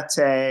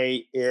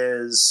pate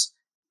is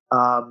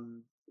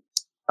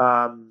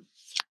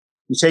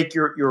you take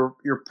your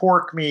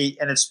pork meat,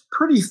 and it's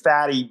pretty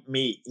fatty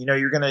meat.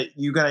 You're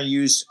gonna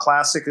use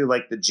classically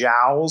like the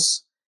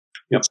jowls,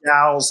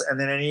 and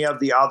then any of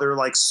the other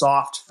like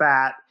soft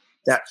fat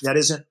that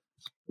isn't,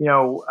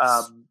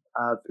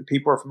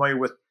 people are familiar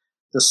with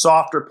the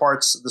softer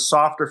parts, the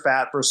softer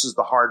fat versus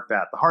the hard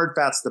fat. The hard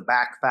fat's the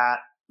back fat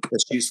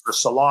that's used for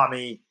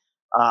salami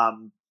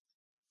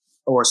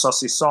or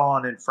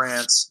saucisson in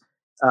France.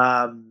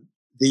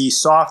 The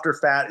softer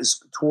fat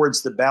is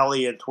towards the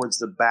belly and towards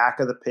the back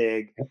of the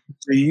pig.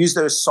 So you use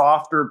those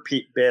softer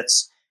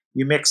bits.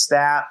 You mix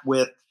that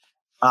with,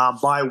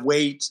 by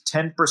weight,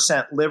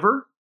 10%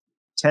 liver,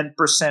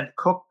 10%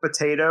 cooked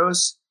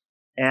potatoes,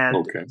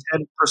 and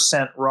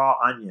 10% raw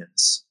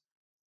onions.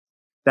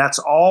 That's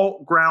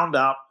all ground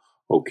up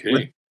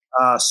with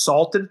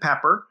salt and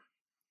pepper.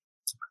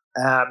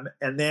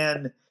 And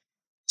then,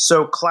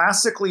 so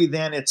classically,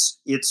 then it's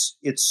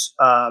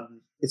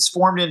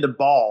formed into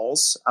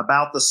balls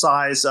about the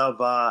size of,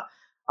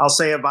 I'll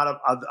say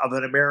about of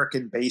an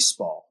American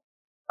baseball.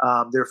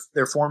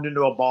 They're formed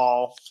into a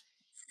ball,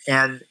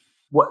 and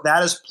what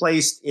that is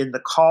placed in the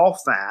caul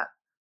fat,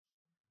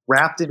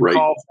 wrapped in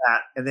caul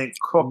fat, and then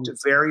cooked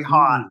very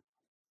hot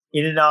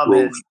in an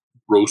oven.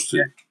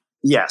 Roasted.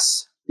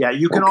 Yes. Yeah.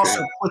 You can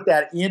also put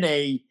that in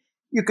a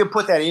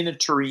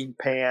terrine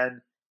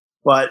pan,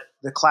 but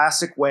the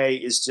classic way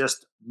is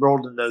just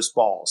rolled in those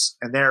balls,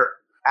 and they're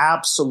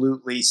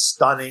absolutely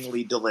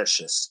stunningly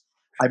delicious.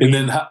 And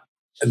then how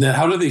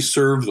do they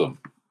serve them?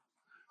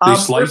 They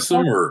slice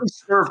them, or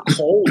serve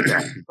cold?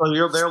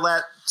 So they're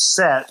let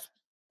set,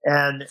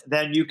 and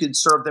then you can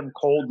serve them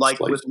cold, like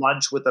with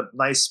lunch with a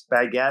nice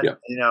baguette. Yeah.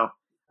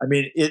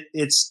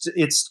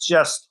 It's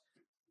just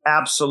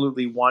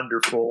absolutely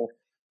wonderful.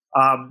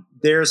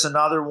 There's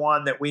another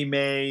one that we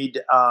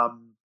made,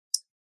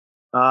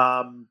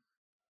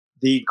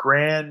 the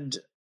Grand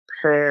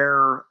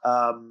Père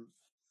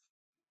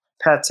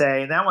pate,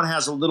 and that one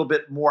has a little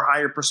bit more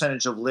higher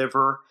percentage of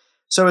liver.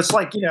 So it's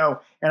like, and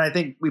I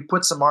think we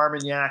put some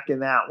Armagnac in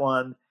that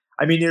one.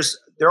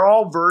 They're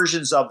all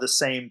versions of the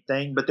same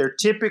thing, but they're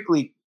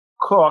typically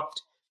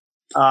cooked,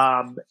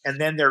 and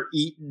then they're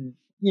eaten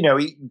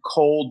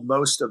cold,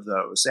 most of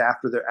those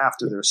after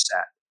they're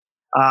set.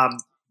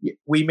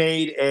 We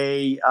made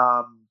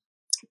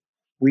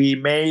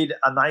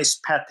a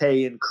nice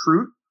pate in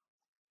croûte.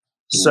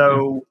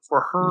 So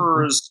for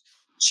hers,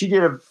 she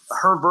did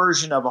her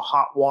version of a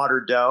hot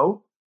water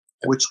dough,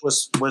 which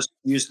was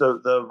used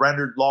the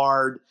rendered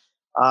lard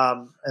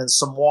and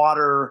some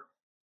water,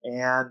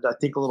 and I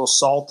think a little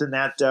salt in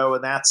that dough,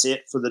 and that's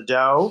it for the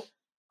dough.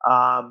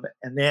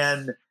 And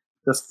then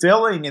the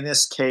filling in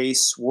this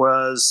case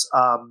was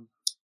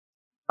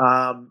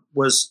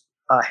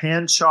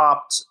hand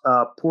chopped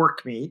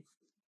pork meat,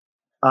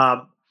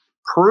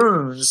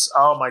 prunes,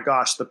 oh my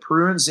gosh, the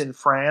prunes in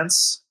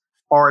France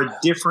are a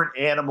different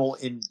animal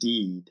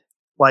indeed.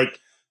 Like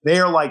they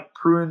are like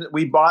prune.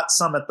 We bought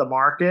some at the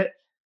market.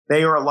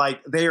 They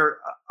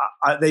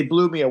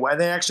blew me away.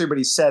 And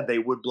everybody said they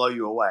would blow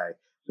you away.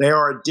 They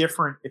are a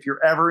different. If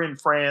you're ever in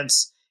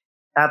France,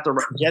 get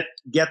the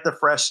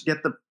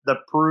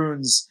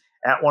prunes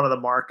at one of the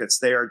markets.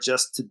 They are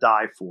just to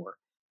die for.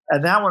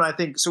 And that one, I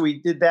think, so we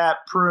did that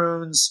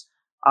prunes.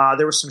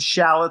 There were some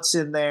shallots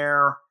in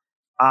there,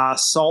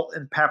 salt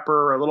and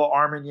pepper, a little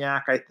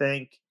Armagnac, I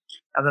think.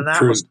 And then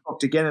that was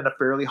cooked again in a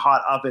fairly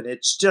hot oven.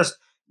 It's just,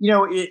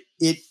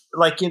 it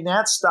like in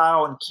that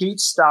style, and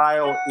Kate's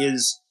style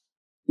is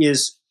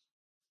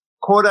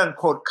quote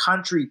unquote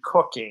country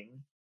cooking.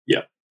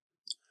 Yeah.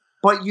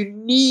 But you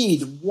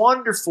need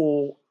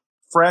wonderful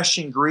fresh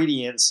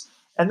ingredients.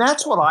 And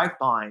that's what I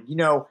find,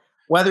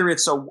 whether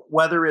it's a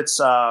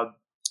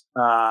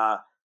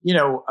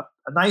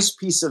nice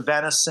piece of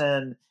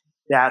venison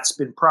that's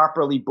been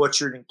properly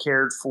butchered and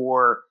cared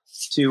for,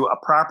 to a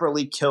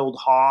properly killed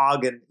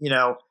hog. And,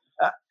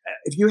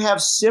 if you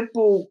have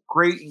simple,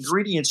 great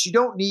ingredients, you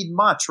don't need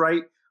much,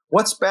 right?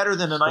 What's better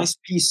than a nice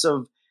piece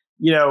of,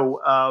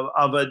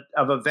 of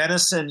a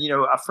venison,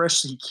 a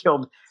freshly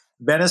killed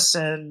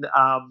venison,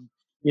 a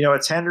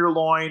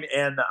tenderloin,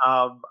 and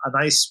a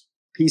nice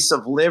piece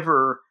of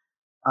liver,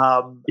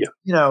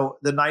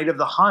 the night of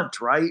the hunt,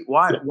 right?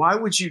 Why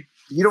would you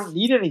don't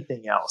need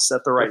anything else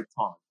at the right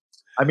time.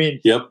 I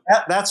mean,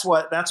 that's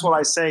what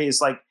I say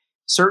is like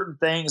certain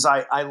things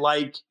I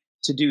like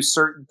to do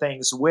certain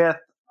things with.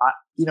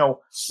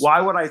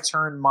 Why would I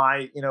turn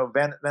my,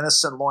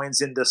 venison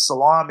loins into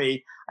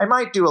salami? I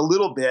might do a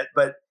little bit,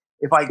 but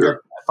if I'm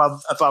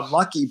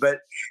lucky,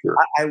 but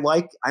I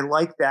like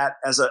that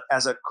as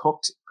a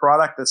cooked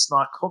product that's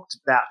not cooked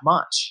that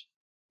much.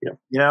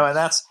 Yeah. And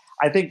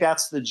I think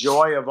that's the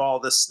joy of all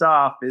this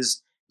stuff,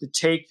 is to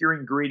take your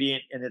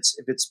ingredient, and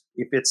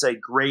if it's a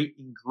great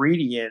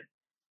ingredient,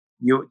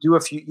 you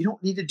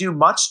don't need to do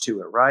much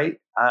to it, right?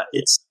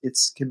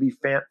 It's can be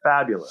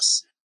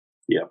fabulous.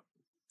 Yeah.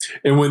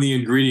 And when the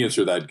ingredients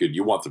are that good,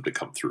 you want them to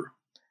come through.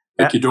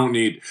 Like you don't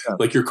need,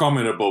 like your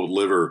comment about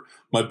liver.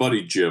 My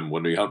buddy Jim,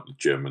 when we hunt with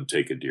Jim and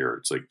take a deer,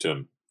 it's like,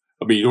 Tim,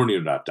 you don't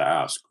even have to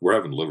ask. We're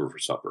having liver for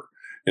supper.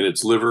 And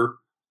it's liver,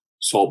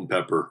 salt and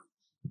pepper,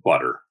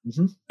 butter.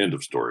 Mm-hmm. End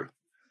of story.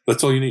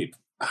 That's all you need.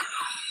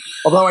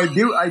 Although I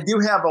do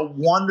have a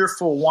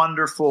wonderful,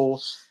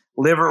 wonderful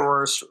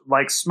liverwurst.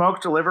 Like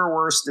smoked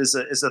liverwurst is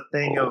a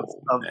thing of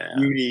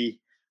beauty.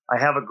 I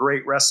have a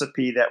great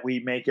recipe that we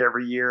make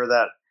every year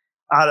that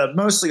out of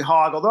mostly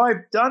hog, although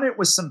I've done it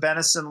with some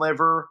venison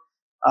liver.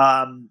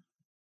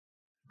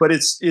 But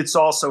it's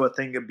also a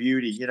thing of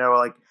beauty,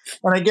 and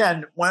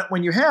again,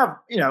 when you have,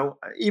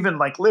 even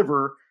like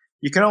liver,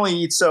 you can only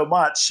eat so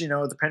much,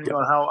 depending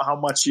on how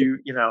much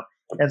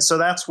and so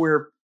that's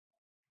where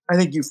I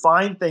think you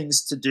find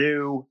things to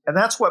do. And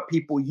that's what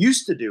people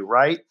used to do,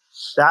 right?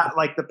 That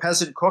like the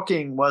peasant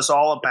cooking was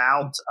all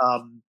about,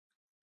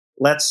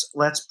 let's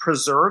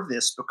preserve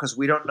this because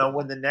we don't know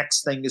when the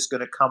next thing is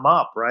going to come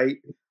up. Right.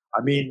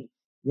 I mean,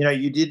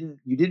 you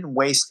didn't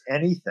waste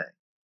anything.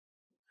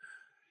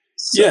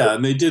 So, yeah.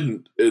 And they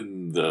didn't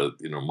in the,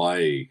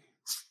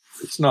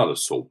 it's not a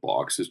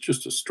soapbox. It's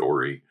just a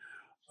story.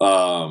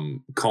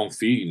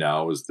 Confit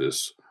now is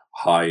this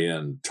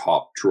high-end,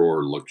 top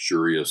drawer,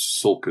 luxurious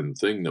silken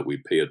thing that we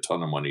pay a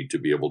ton of money to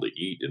be able to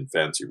eat in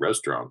fancy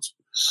restaurants.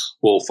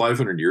 Well,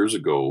 500 years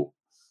ago,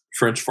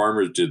 French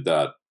farmers did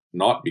that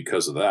not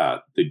because of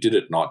that. They did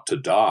it not to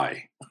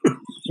die.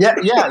 Yeah.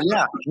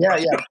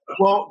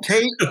 Well,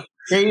 Kate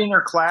in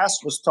her class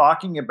was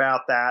talking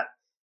about that,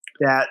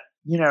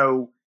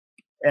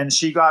 and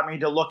she got me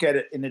to look at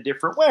it in a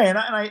different way. And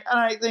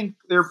I think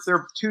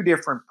they're two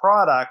different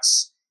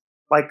products.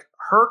 Like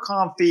her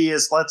confit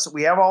is,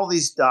 we have all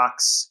these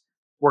ducks.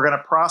 We're going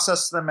to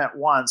process them at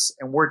once,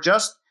 and we're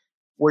just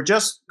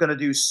going to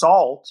do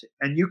salt.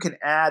 And you can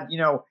add,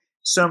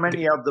 so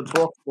many of the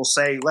books will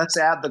say, let's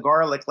add the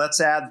garlic, let's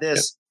add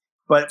this.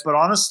 But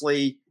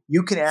honestly,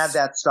 you can add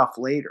that stuff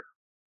later.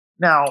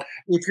 Now,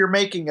 if you're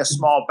making a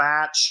small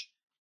batch,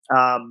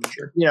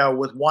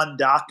 with one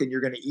duck and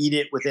you're going to eat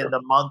it within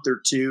the month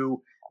or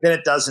two, then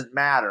it doesn't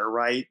matter,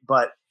 right?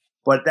 But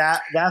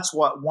that's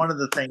one of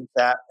the things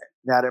that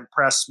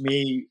impressed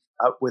me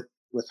with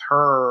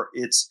her.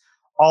 It's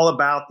all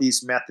about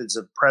these methods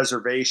of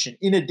preservation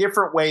in a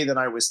different way than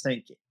I was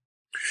thinking.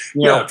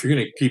 If you're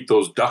going to keep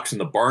those ducks in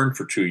the barn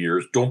for 2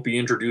 years, don't be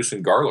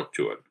introducing garlic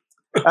to it.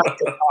 100%,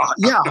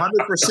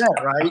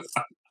 right?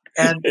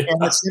 And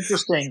it's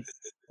interesting.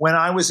 When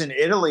I was in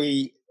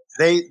Italy,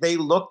 they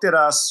looked at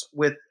us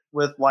with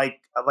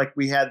like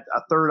we had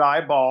a third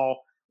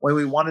eyeball when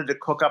we wanted to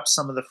cook up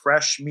some of the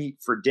fresh meat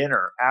for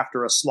dinner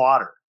after a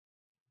slaughter,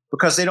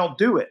 because they don't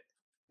do it.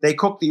 They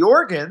cook the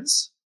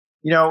organs.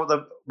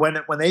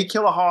 When they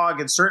kill a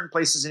hog in certain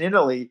places in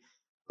Italy,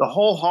 the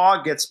whole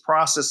hog gets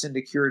processed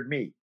into cured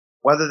meat,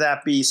 whether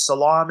that be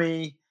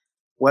salami,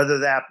 whether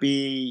that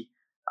be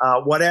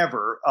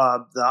whatever,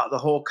 the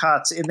whole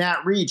cuts in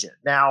that region.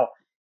 Now,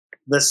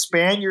 the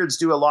Spaniards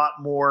do a lot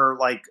more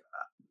like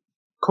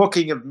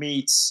cooking of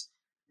meats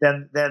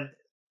than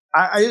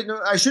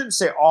I shouldn't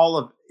say all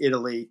of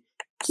Italy.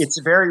 It's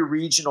very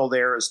regional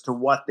there as to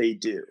what they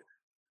do.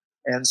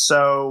 And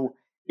so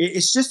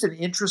it's just an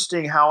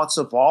interesting how it's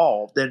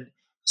evolved. And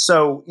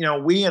so,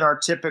 we in our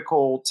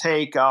typical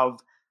take of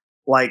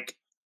like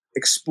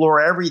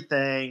explore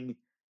everything,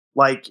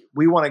 like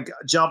we want to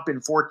jump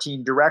in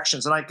 14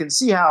 directions. And I can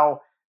see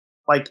how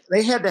like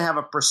they had to have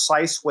a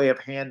precise way of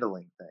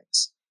handling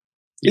things.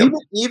 Yep.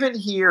 Even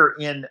here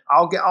in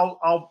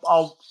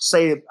I'll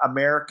say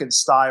American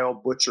style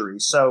butchery.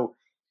 So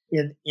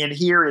in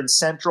here in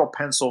central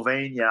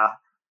Pennsylvania,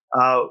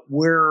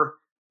 we're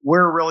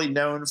really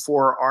known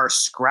for our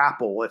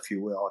scrapple, if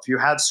you will. If you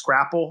had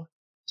scrapple,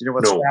 do you know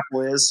what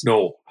scrapple is?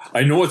 No,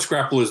 I know what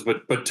scrapple is,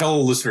 but tell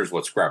the listeners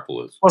what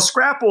scrapple is. Well,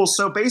 scrapple.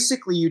 So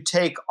basically, you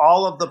take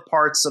all of the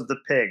parts of the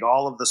pig,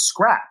 all of the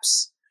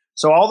scraps,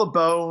 so all the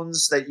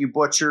bones that you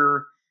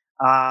butcher,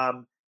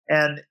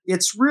 and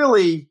it's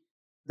really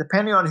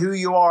depending on who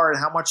you are and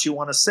how much you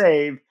want to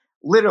save.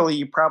 Literally,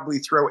 you probably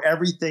throw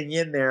everything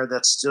in there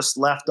that's just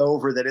left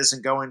over that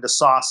isn't going to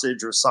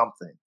sausage or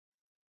something.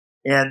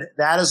 And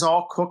that is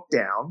all cooked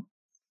down.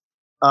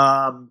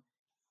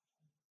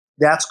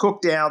 That's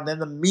cooked down. Then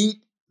the meat,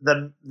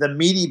 the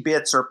meaty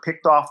bits are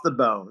picked off the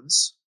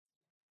bones.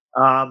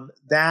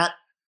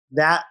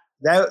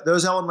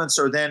 Those elements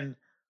are then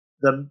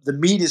the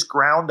meat is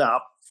ground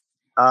up,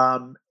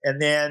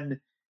 and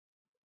then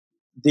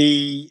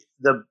the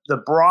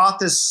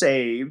broth is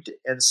saved,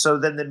 and so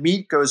then the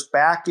meat goes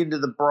back into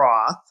the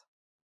broth,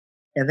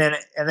 and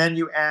then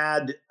you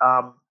add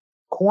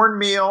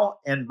cornmeal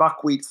and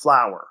buckwheat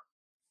flour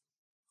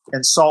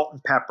and salt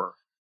and pepper,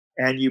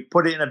 and you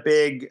put it in a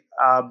big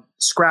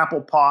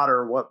scrapple pot,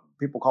 or what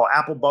people call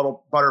apple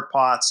butter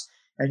pots,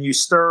 and you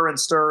stir and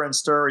stir and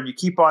stir, and you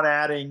keep on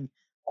adding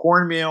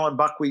cornmeal and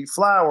buckwheat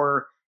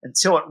flour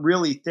until it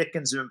really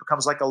thickens and it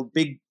becomes like a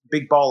big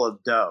ball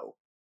of dough.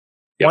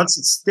 Yep. Once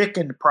it's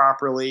thickened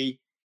properly,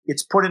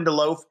 it's put into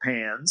loaf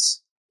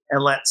pans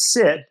and let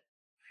sit,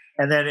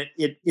 and then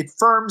it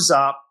firms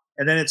up,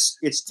 and then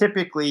it's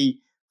typically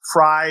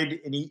fried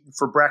and eaten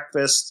for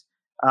breakfast.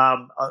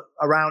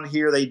 Around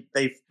here, they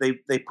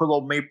put a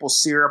little maple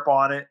syrup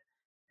on it,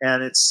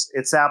 and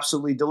it's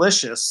absolutely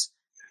delicious.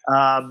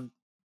 But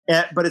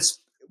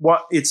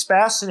it's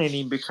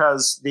fascinating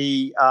because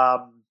the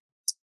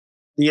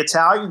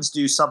Italians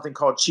do something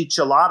called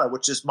cicciolata,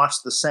 which is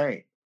much the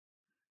same.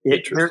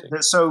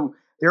 So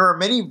there are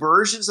many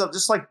versions of,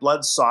 just like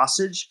blood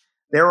sausage,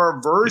 there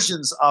are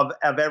versions of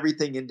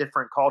everything in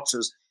different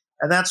cultures.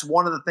 And that's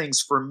one of the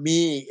things for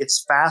me,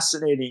 it's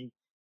fascinating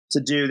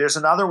to do. There's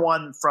another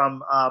one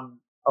from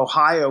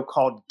Ohio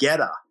called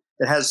Geta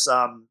that has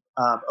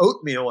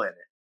oatmeal in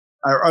it,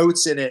 or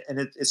oats in it, and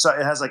it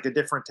has like a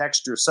different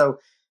texture. So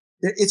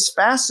it's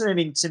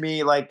fascinating to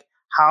me, like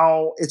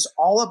how it's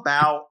all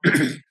about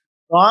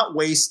not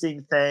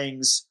wasting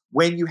things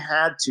when you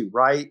had to,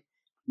 right?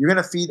 You're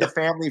going to feed the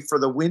family for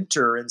the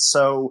winter. And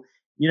so,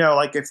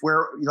 like if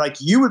we're like,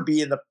 you would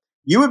be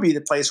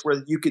the place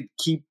where you could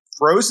keep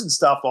frozen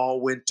stuff all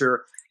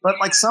winter, but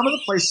like some of the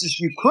places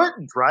you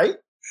couldn't, right?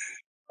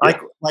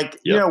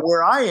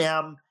 Where I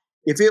am,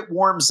 if it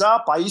warms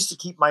up, I used to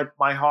keep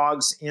my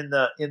hogs in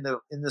the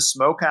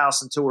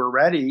smokehouse until we're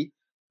ready.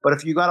 But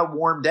if you got a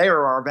warm day,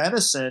 or our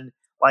venison,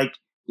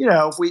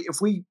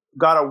 if we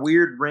got a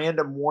weird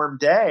random warm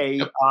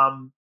day,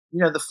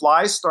 the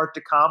flies start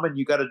to come and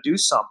you got to do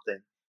something.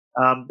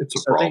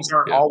 Things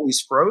aren't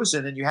always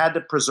frozen, and you had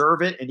to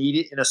preserve it and eat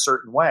it in a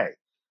certain way.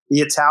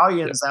 The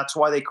Italians, that's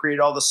why they created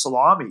all the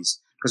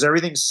salamis, because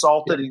everything's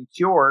salted and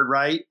cured,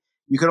 right?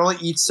 You can only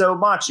eat so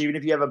much. Even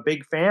if you have a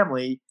big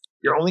family,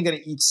 you're only going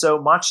to eat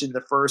so much in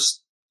the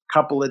first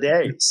couple of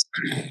days.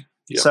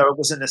 So it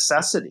was a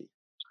necessity.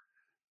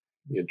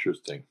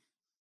 Interesting.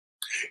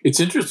 It's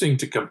interesting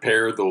to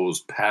compare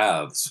those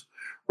paths,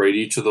 right?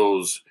 I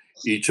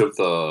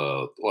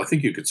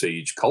think you could say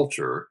each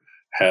culture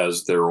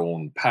has their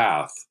own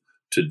path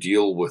to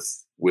deal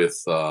with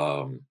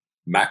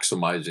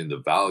maximizing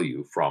the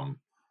value from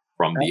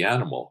the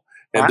animal,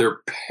 and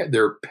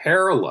they're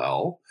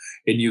parallel,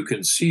 and you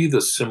can see the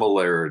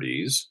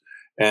similarities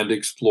and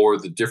explore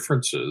the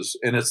differences,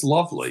 and it's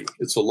lovely.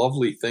 It's a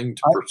lovely thing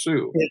to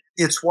pursue.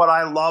 It's what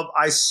I love.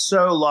 I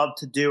so love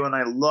to do, and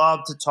I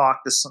love to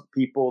talk to some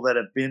people that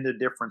have been to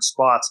different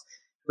spots.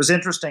 It was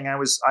interesting. I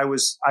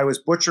was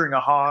butchering a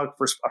hog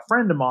for a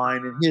friend of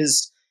mine, and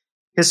his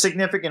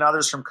significant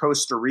other's from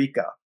Costa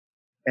Rica,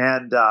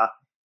 and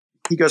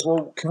he goes,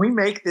 "Well, can we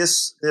make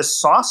this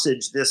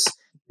sausage, this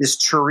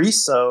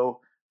chorizo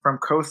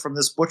from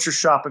this butcher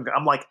shop?" And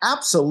I'm like,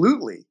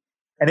 "Absolutely!"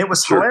 And it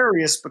was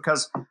hilarious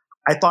because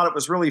I thought it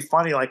was really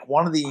funny. Like,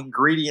 one of the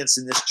ingredients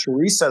in this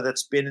chorizo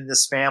that's been in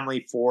this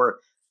family for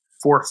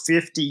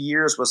 50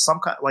 years was some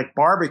kind of like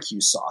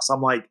barbecue sauce.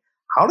 I'm like,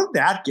 how did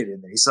that get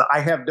in there? He said, I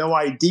have no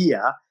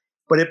idea,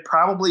 but it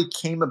probably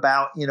came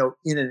about,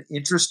 in an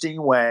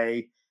interesting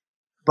way.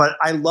 But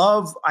I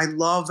love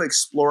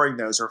exploring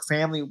those, or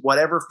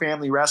whatever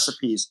family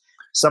recipes.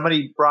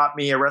 somebody brought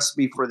me a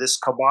recipe for this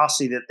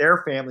kielbasa that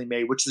their family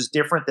made, which was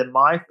different than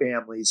my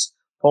family's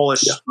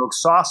Polish smoked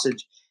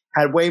sausage.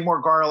 Had way more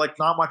garlic,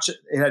 not much. It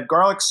had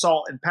garlic,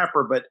 salt, and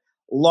pepper, but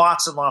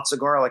lots and lots of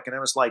garlic. And I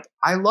was like,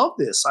 I love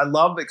this. I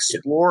love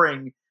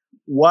exploring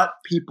what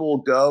people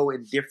go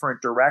in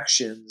different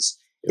directions.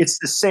 It's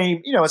the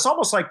same, it's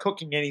almost like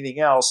cooking anything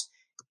else.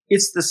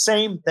 It's the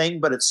same thing,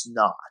 but it's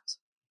not.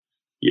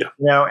 Yeah.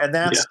 And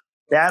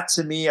that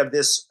to me of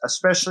this,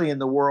 especially in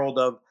the world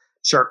of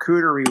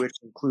charcuterie, which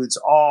includes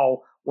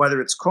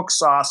whether it's cooked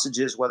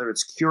sausages, whether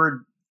it's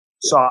cured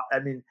sauce. I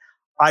mean,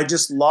 I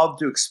just love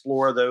to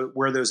explore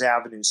where those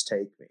avenues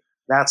take me.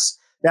 That's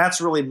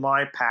really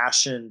my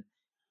passion.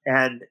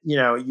 And,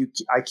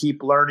 I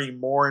keep learning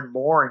more and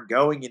more and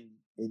going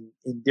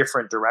in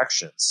different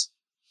directions.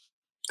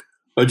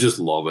 I just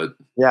love it.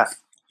 Yeah.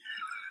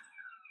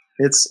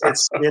 It's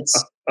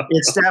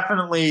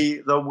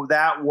definitely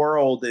that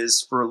world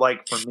is for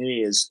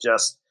me is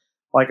just,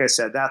 like I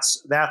said,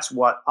 that's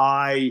what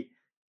I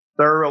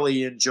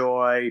thoroughly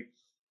enjoy.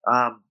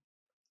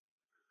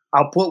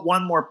 I'll put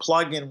one more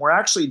plug in. We're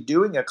actually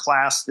doing a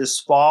class this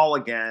fall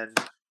again.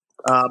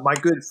 My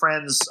good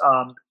friends,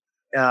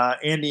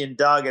 Andy and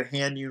Doug at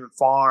Hand Unit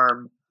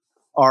Farm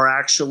are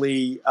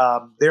actually,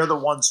 they're the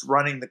ones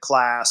running the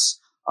class.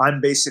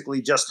 I'm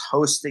basically just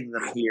hosting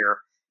them here.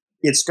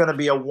 It's going to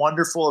be a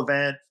wonderful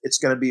event. It's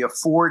going to be a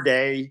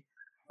 4-day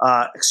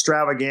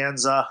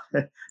extravaganza.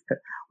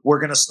 We're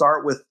going to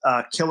start with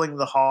killing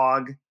the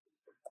hog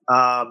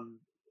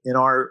in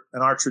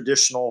our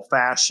traditional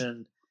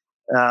fashion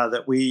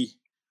that we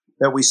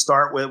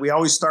start with. We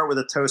always start with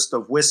a toast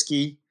of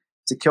whiskey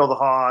to kill the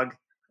hog,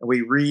 and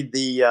we read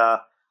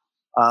the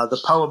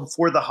poem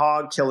For the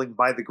Hog Killing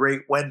by the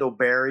great Wendell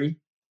Berry,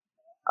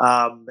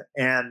 and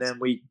then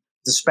we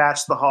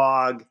dispatch the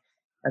hog,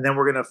 and then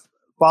we're going to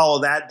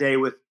follow that day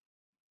with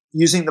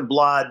using the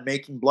blood,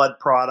 making blood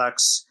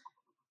products,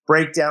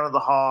 breakdown of the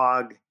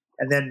hog,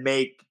 and then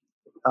make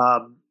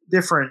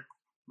different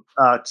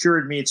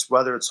cured meats,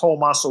 whether it's whole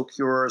muscle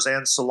cures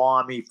and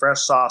salami,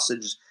 fresh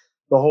sausage,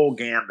 the whole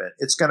gambit.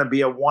 It's going to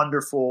be a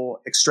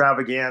wonderful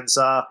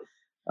extravaganza.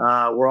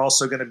 We're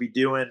also going to be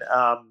doing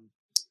a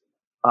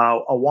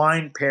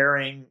wine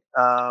pairing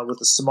with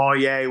a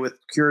sommelier with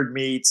cured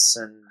meats,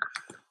 and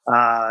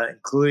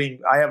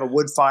including, I have a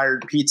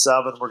wood-fired pizza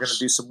oven. We're going to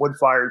do some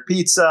wood-fired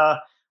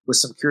pizza with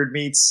some cured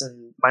meats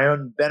and my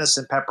own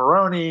venison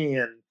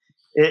pepperoni, and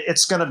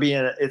it's going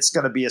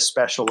to be a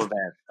special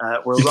event.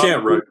 We're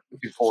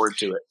looking forward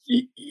to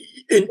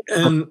it.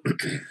 And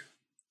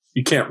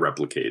you can't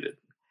replicate it,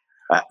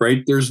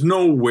 right? There's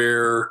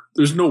nowhere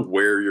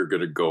you're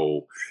going to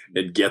go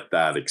and get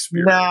that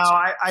experience. No,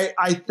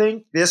 I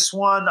think this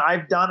one,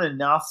 I've done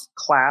enough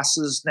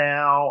classes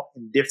now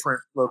in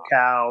different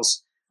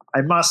locales. I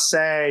must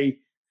say,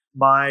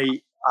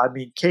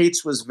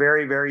 Kate's was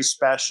very, very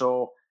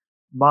special.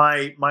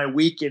 My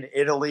week in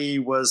Italy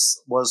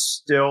was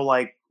still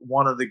like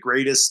one of the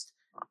greatest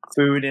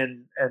food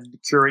and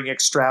curing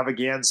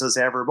extravaganzas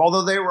ever.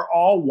 Although they were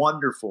all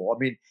wonderful. I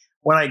mean,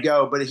 when I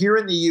go, but here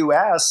in the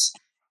U.S.,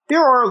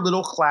 there are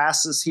little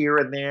classes here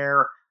and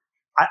there.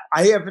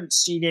 I haven't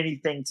seen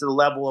anything to the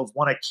level of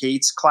one of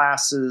Kate's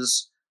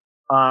classes,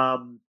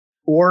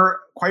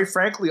 or quite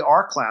frankly,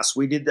 our class.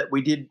 We did that.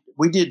 We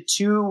did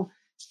two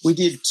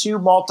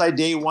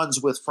multi-day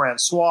ones with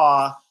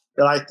Francois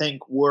that I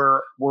think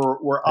were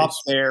up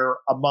there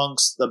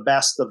amongst the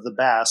best of the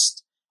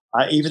best.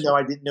 Even though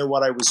I didn't know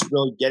what I was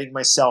really getting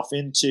myself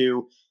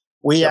into,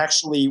 we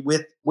actually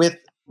with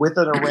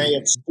an array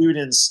of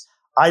students,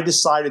 I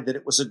decided that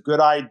it was a good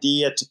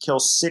idea to kill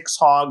 6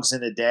 hogs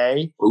in a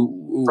day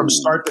from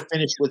start to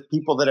finish with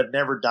people that have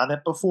never done it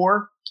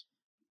before.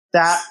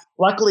 That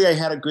luckily I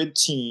had a good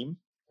team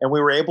and we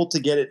were able to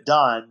get it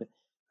done.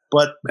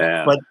 But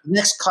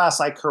next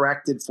class I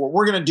corrected for,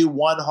 we're going to do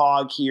 1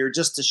 hog here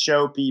just to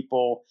show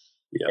people,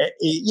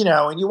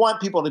 and you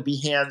want people to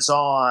be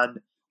hands-on.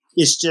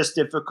 It's just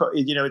difficult,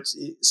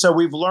 so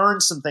we've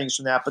learned some things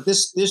from that. But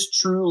this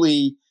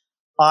truly,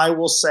 I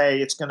will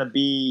say, it's going to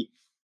be.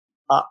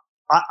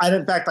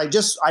 In fact,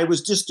 I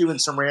was just doing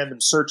some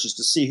random searches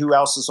to see who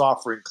else is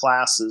offering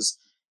classes,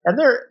 and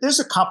there's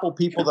a couple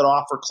people that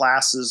offer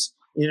classes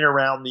in and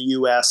around the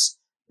U.S.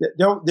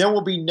 There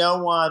will be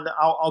no one.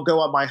 I'll go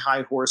on my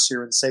high horse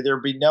here and say there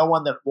will be no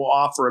one that will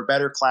offer a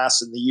better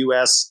class in the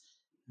U.S.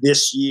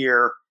 this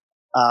year.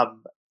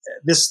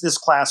 This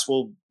class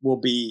will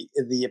be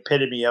the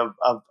epitome of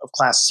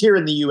classes here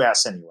in the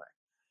U.S. anyway.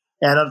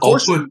 And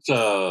unfortunately,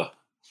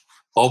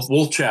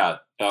 we'll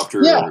chat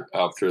after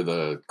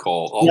the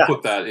call. I'll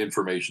put that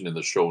information in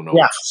the show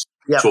notes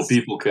so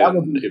people can. That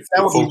would be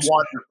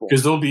wonderful,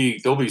 because there'll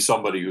be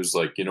somebody who's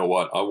like, you know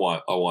what, I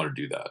want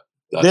to do that.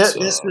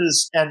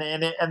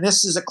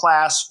 This is a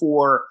class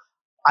for,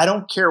 I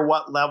don't care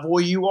what level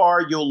you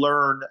are, you'll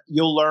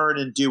learn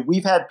and do.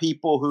 We've had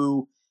people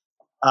who,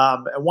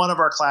 at one of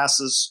our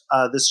classes,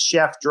 this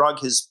chef drug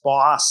his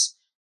boss,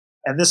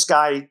 and this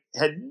guy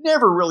had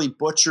never really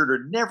butchered or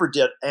never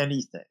did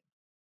anything.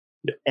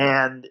 Yeah.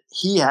 And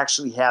he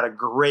actually had a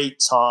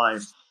great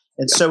time.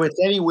 And so it's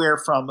anywhere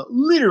from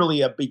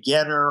literally a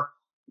beginner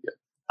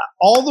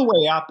all the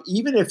way up,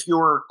 even if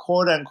you're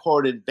quote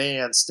unquote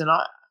advanced. And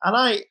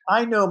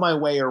I know my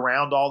way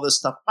around all this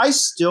stuff. I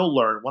still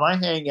learn when I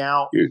hang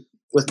out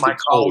with my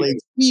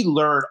colleagues. We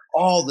learn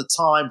all the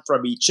time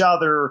from each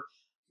other,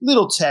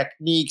 little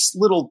techniques,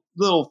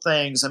 little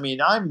things. I mean,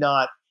 I'm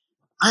not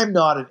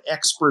an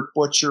expert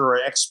butcher or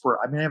expert.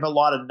 I mean, I have a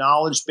lot of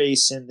knowledge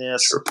base in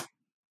this,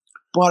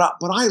 but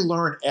I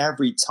learn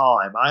every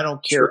time. I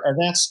don't care, and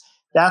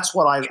that's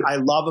what I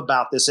love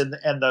about this, and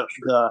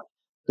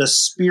the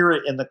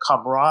spirit and the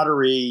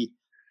camaraderie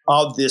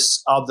of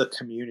the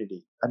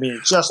community. I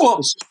mean,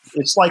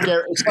 it's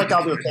like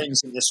other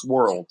things in this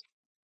world.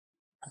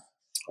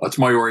 That's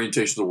my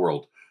orientation to the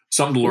world.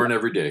 Something to learn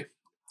every day.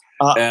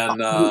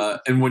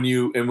 And when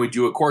you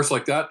do a course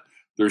like that,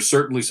 there's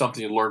certainly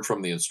something you learn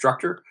from the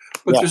instructor,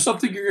 but there's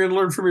something you're going to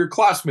learn from your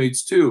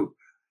classmates too.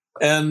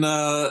 And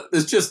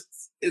it's just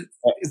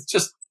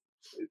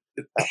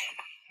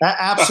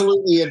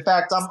absolutely. In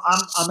fact, I'm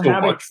so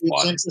having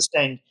it's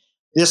interesting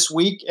this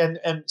week, and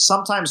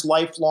sometimes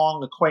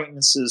lifelong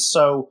acquaintances.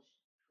 So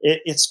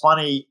it's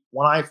funny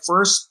when I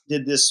first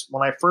did this.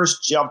 When I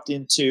first jumped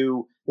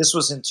into this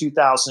was in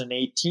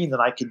 2018 that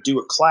I could do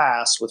a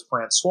class with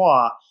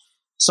Francois.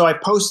 So I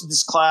posted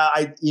this class.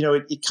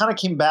 It kind of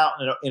came about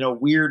in a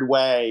weird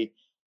way,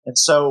 and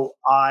so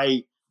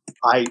I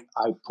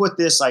put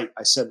this. I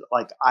said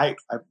we're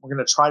going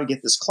to try to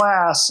get this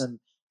class, and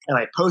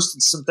I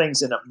posted some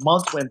things, and a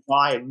month went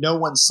by, and no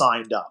one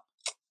signed up.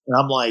 And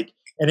I'm like,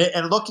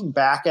 and looking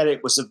back at it,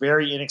 it was a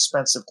very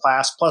inexpensive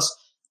class. Plus,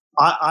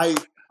 I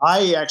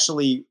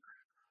actually,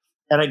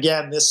 and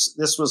again, this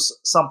was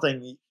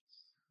something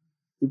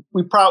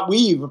we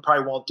even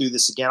probably won't do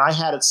this again. I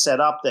had it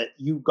set up that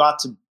you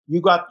got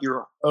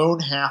your own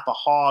half a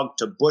hog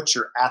to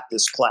butcher at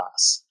this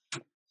class.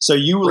 So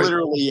you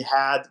literally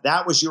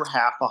that was your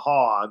half a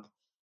hog,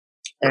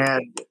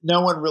 and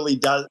no one really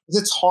does.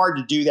 It's hard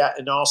to do that.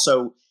 And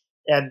also,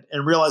 and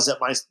realize that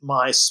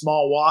my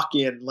small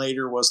walk-in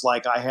later was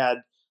like, I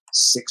had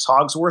 6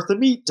 hogs worth of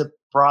meat to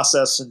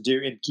process and do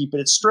and keeping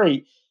it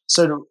straight.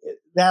 So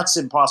that's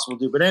impossible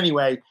to do. But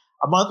anyway,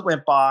 a month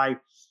went by.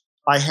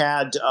 I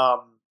had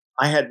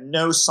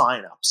no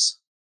signups,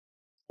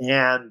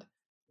 and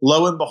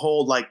lo and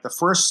behold, like the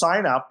first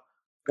sign up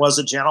was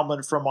a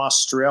gentleman from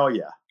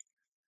Australia.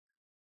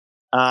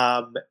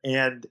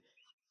 And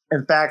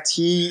in fact,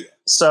 he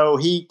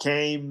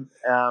came,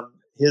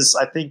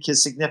 I think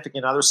his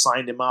significant other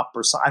signed him up,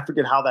 or so, I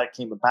forget how that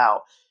came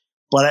about,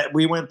 but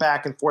we went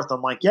back and forth.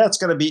 I'm like, yeah,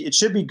 it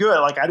should be good.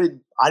 Like I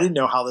didn't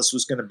know how this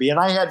was going to be. And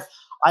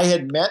I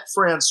had met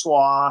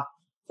Francois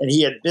and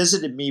he had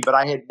visited me, but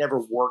I had never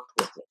worked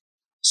with him.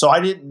 So I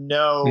didn't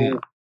know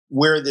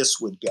where this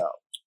would go.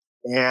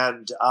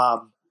 And,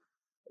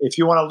 if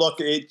you want to look,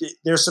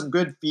 there's some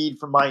good feed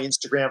from my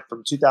Instagram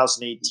from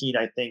 2018,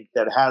 I think,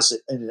 that has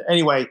it. And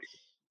anyway,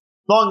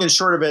 long and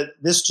short of it,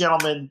 this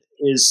gentleman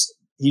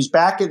he's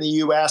back in the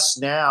U.S.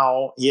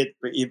 now.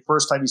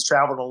 First time he's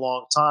traveled in a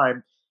long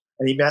time,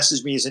 and he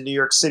messaged me. He's in New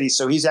York City,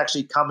 so he's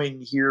actually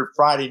coming here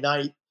Friday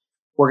night.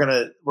 We're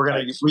gonna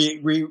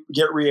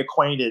get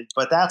reacquainted.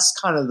 But that's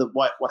kind of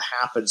what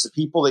happens. The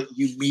people that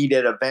you meet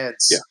at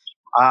events. Yeah.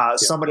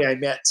 Somebody I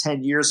met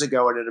 10 years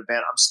ago at an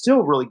event, I'm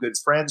still really good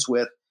friends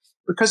with.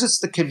 Because it's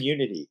the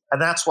community,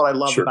 and that's what I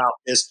love about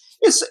this.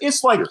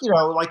 It's like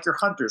like your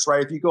hunters,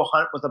 right? If you go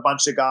hunt with a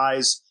bunch of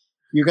guys,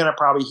 you're going to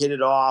probably hit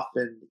it off,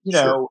 and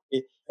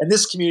and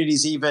this community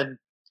is even,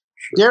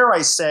 dare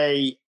I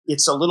say,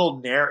 it's a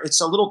little narrow.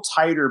 It's a little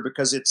tighter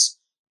because it's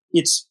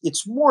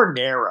more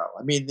narrow.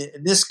 I mean,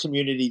 in this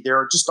community,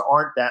 there just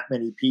aren't that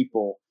many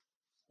people,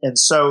 and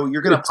so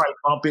you're going to probably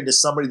bump into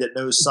somebody that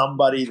knows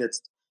somebody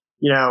that's,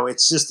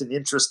 it's just an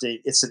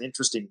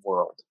interesting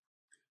world.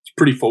 It's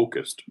pretty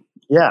focused.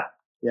 Yeah.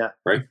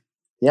 Right.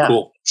 Yeah.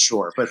 Cool.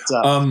 Sure. But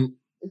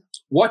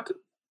what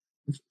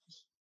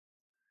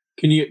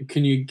can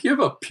you give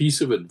a piece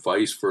of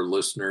advice for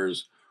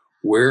listeners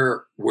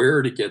where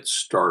to get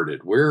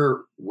started?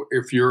 Where,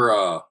 if you're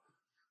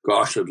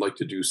I'd like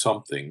to do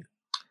something,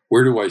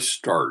 where do I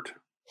start?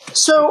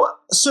 So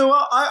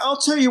I'll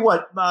tell you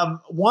what.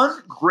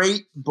 One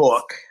great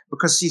book,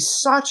 because he's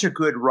such a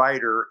good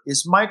writer,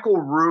 is Michael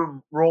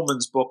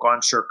Ruhlman's book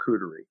on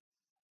charcuterie.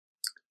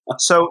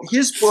 So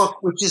his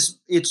book, which is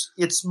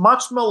it's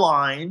much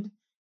maligned,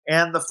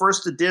 and the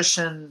first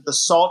edition, the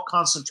salt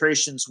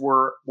concentrations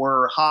were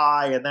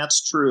high, and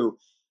that's true.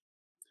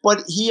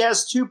 But he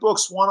has 2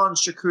 books, one on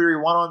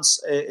charcuterie, one on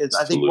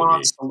I think one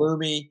on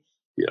salumi.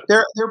 Yeah,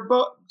 they're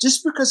both,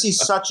 just because he's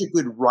such a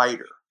good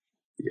writer.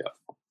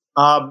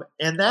 Yeah,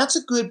 and that's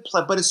a good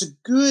but it's a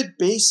good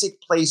basic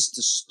place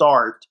to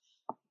start.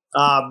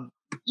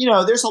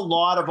 There's a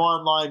lot of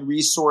online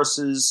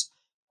resources.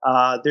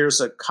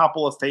 There's a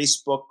couple of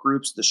Facebook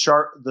groups.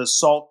 The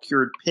Salt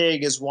Cured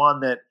Pig is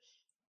one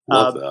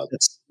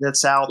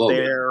that's out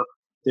there.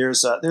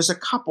 There's a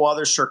couple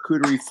other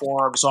charcuterie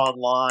forums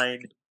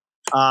online.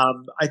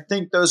 I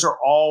think those are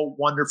all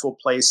wonderful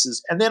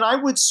places. And then I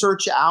would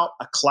search out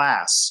a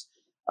class.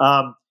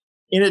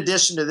 in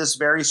addition to this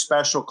very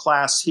special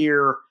class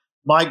here,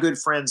 my good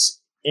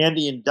friends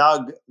Andy and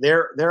Doug,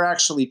 they're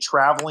actually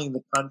traveling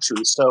the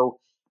country. So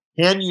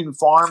Hanyun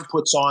Farm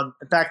puts on.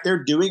 In fact,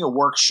 they're doing a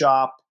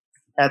workshop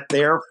at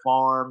their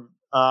farm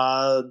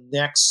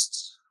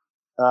next.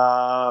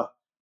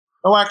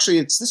 Actually,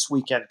 it's this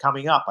weekend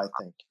coming up, I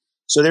think.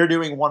 So they're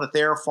doing one at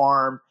their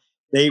farm.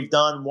 They've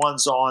done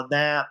ones on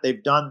that.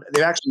 They've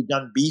actually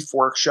done beef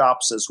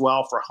workshops as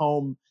well for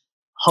home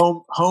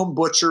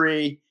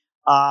butchery.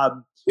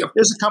 Yep.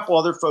 There's a couple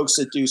other folks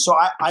that do. So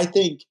I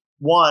think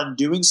one,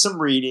 doing some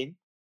reading,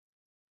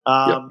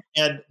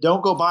 and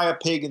don't go buy a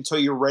pig until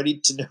you're ready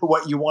to know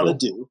what you want to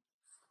do,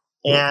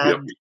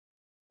 and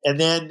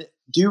then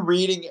do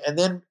reading, and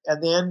then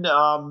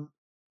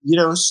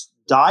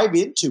dive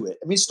into it.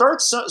 I mean,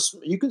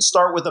 you can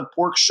start with a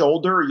pork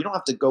shoulder. You don't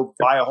have to go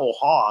buy a whole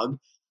hog.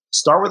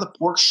 Start with a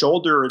pork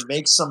shoulder and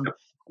make some.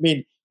 I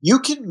mean, you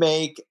can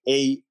make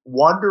a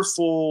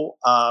wonderful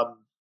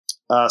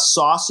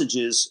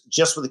sausages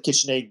just with a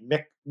KitchenAid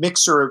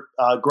mixer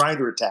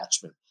grinder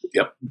attachment.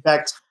 Yep. In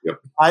fact,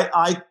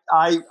 I've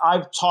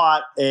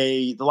taught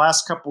the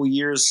last couple of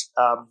years,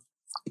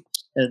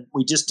 and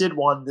we just did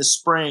one this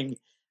spring.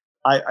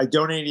 I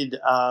donated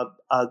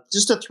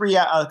just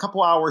a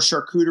couple hour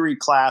charcuterie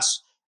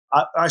class.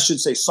 I should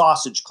say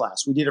sausage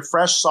class. We did a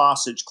fresh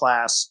sausage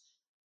class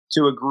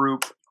to a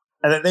group,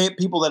 and then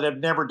people that have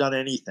never done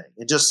anything,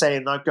 and just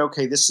saying like,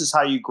 okay, this is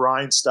how you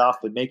grind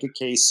stuff and make a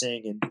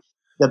casing and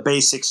the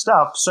basic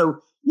stuff.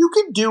 So you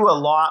can do a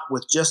lot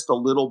with just a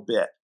little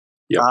bit.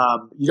 Yep.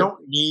 You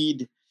don't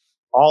need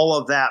all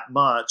of that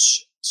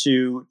much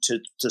to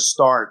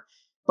start.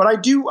 But I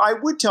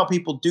would tell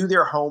people, do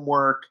their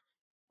homework.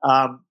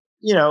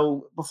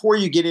 Before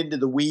you get into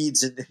the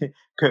weeds. And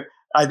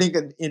I think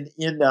in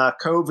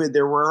COVID,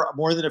 there were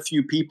more than a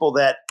few people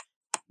that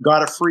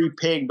got a free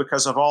pig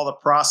because of all the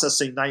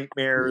processing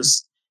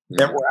nightmares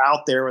that were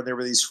out there when there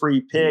were these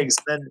free pigs.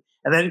 And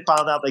then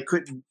found out they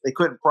couldn't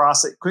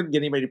get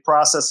anybody to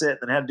process it,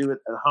 and had to do it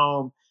at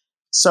home.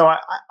 So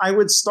I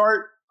would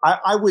start.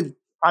 I would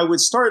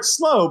start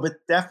slow, but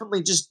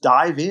definitely just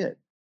dive in.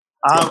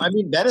 I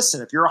mean,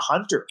 venison. If you're a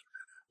hunter,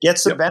 get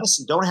some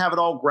venison. Don't have it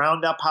all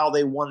ground up how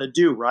they want to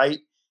do, right?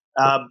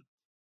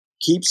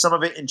 Keep some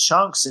of it in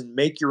chunks and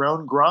make your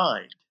own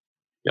grind.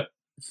 Yep.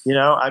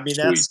 I mean,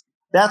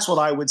 that's what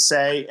I would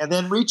say. And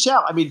then reach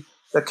out. I mean,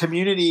 the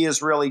community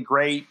is really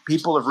great.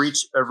 People have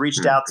reached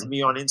out to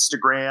me on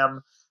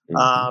Instagram,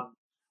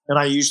 and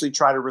I usually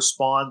try to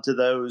respond to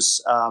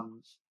those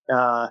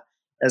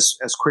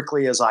as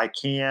quickly as I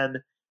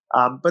can.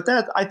 But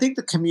I think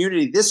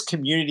this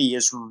community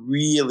is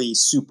really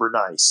super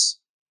nice.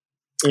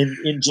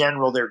 In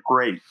general, they're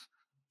great.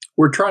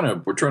 We're trying to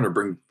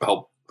bring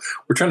help.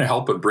 We're trying to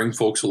help and bring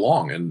folks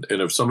along. And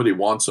if somebody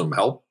wants some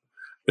help,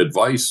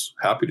 advice,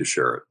 happy to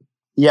share it.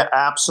 Yeah,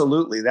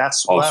 absolutely.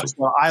 That's what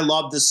I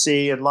love to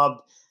see, and love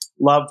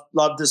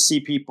to see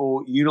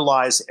people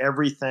utilize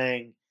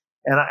everything.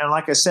 And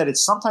like I said,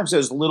 it's sometimes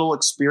those little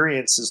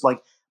experiences.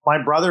 Like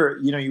my brother,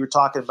 you were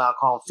talking about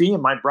confit,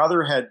 and my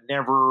brother had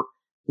never.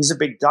 He's a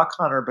big duck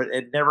hunter, but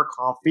had never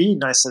confit.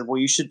 And I said, well,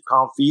 you should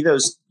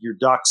confit your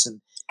ducks, and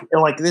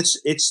like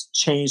it's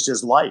changed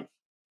his life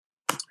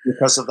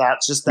because of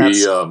that. Just that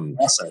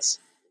process.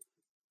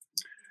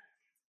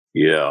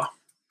 Yeah.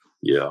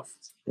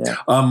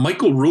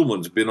 Michael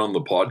Ruhlin's been on the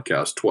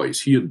podcast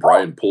twice. He and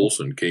Brian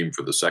Polson came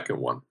for the second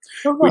one.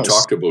 Oh, nice. We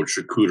talked about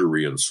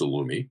charcuterie and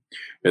salumi,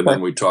 and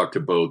then we talked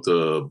about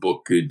the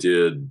book he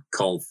did,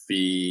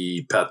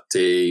 confit,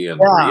 pate,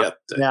 and rillette.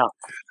 Yeah.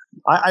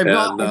 I've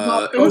not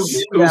that book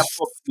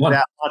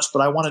that much,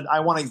 but I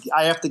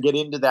have to get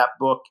into that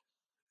book.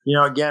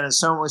 Again,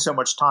 it's only so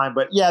much time,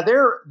 but yeah,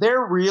 they're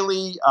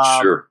really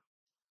sure.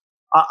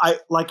 I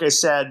like I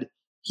said,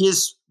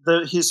 his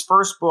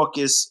first book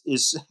is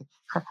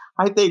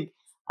I think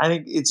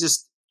it's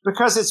just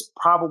because it's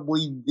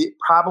probably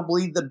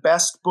the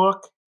best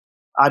book.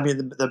 I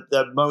mean,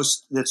 the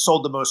most that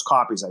sold the most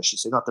copies, I should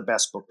say, not the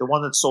best book, the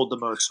one that sold the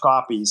most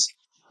copies,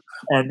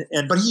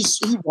 but he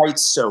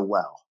writes so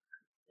well.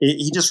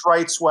 He just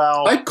writes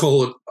well. I'd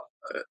call it.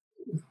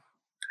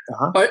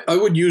 I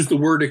would use the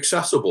word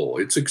accessible.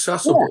 It's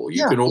accessible.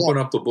 You can open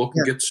up the book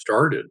and get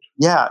started.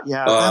 Yeah.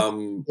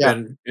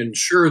 And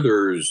sure,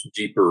 there's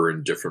deeper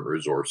and different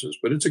resources,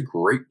 but it's a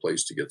great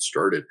place to get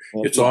started.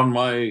 It's on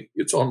my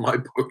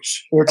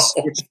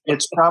bookshelf.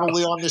 It's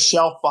probably on the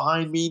shelf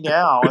behind me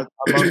now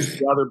amongst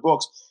the other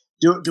books.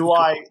 Do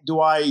I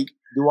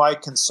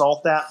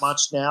consult that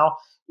much now?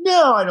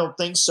 No, I don't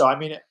think so. I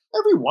mean,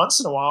 every once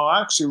in a while,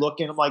 I actually look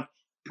in. I'm like,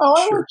 oh,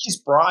 I like his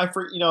brine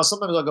for.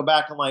 Sometimes I'll go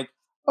back and like,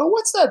 oh,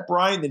 what's that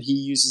brine that he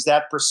uses?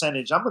 That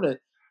percentage. I'm gonna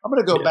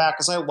go back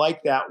because I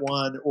like that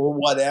one or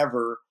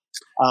whatever.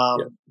 I've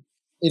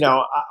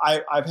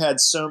had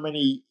so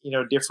many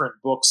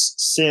different books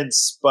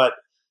since, but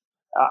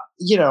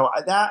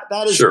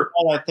that is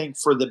what I think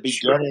for the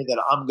beginning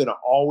that I'm going to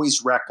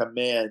always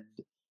recommend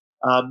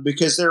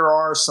because there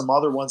are some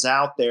other ones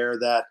out there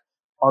that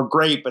are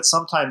great, but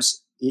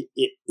sometimes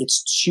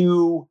it's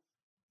too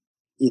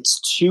it's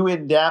too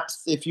in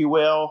depth, if you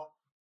will,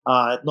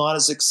 not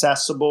as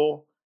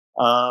accessible,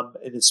 and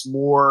it's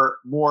more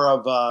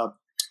of a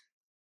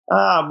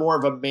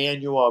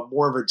manual,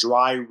 more of a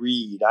dry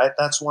read.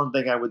 That's one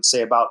thing I would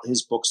say about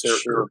his books.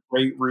 They're a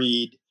great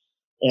read,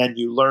 and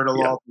you learn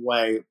along the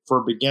way.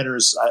 For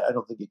beginners, I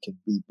don't think it can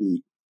be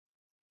beat.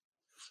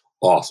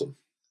 Awesome.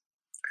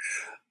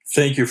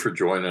 Thank you for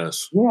joining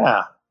us.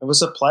 Yeah, it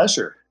was a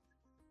pleasure.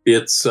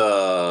 It's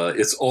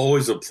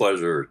always a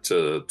pleasure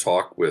to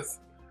talk with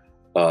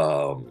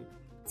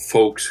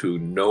folks who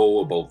know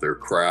about their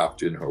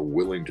craft and are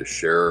willing to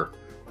share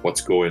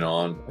what's going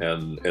on.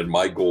 And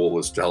my goal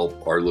is to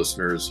help our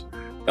listeners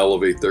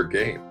elevate their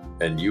game.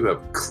 And you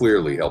have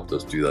clearly helped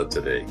us do that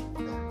today.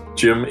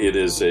 Jim, it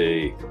is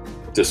a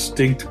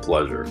distinct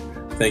pleasure.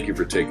 Thank you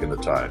for taking the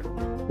time.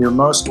 You're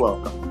most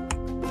welcome.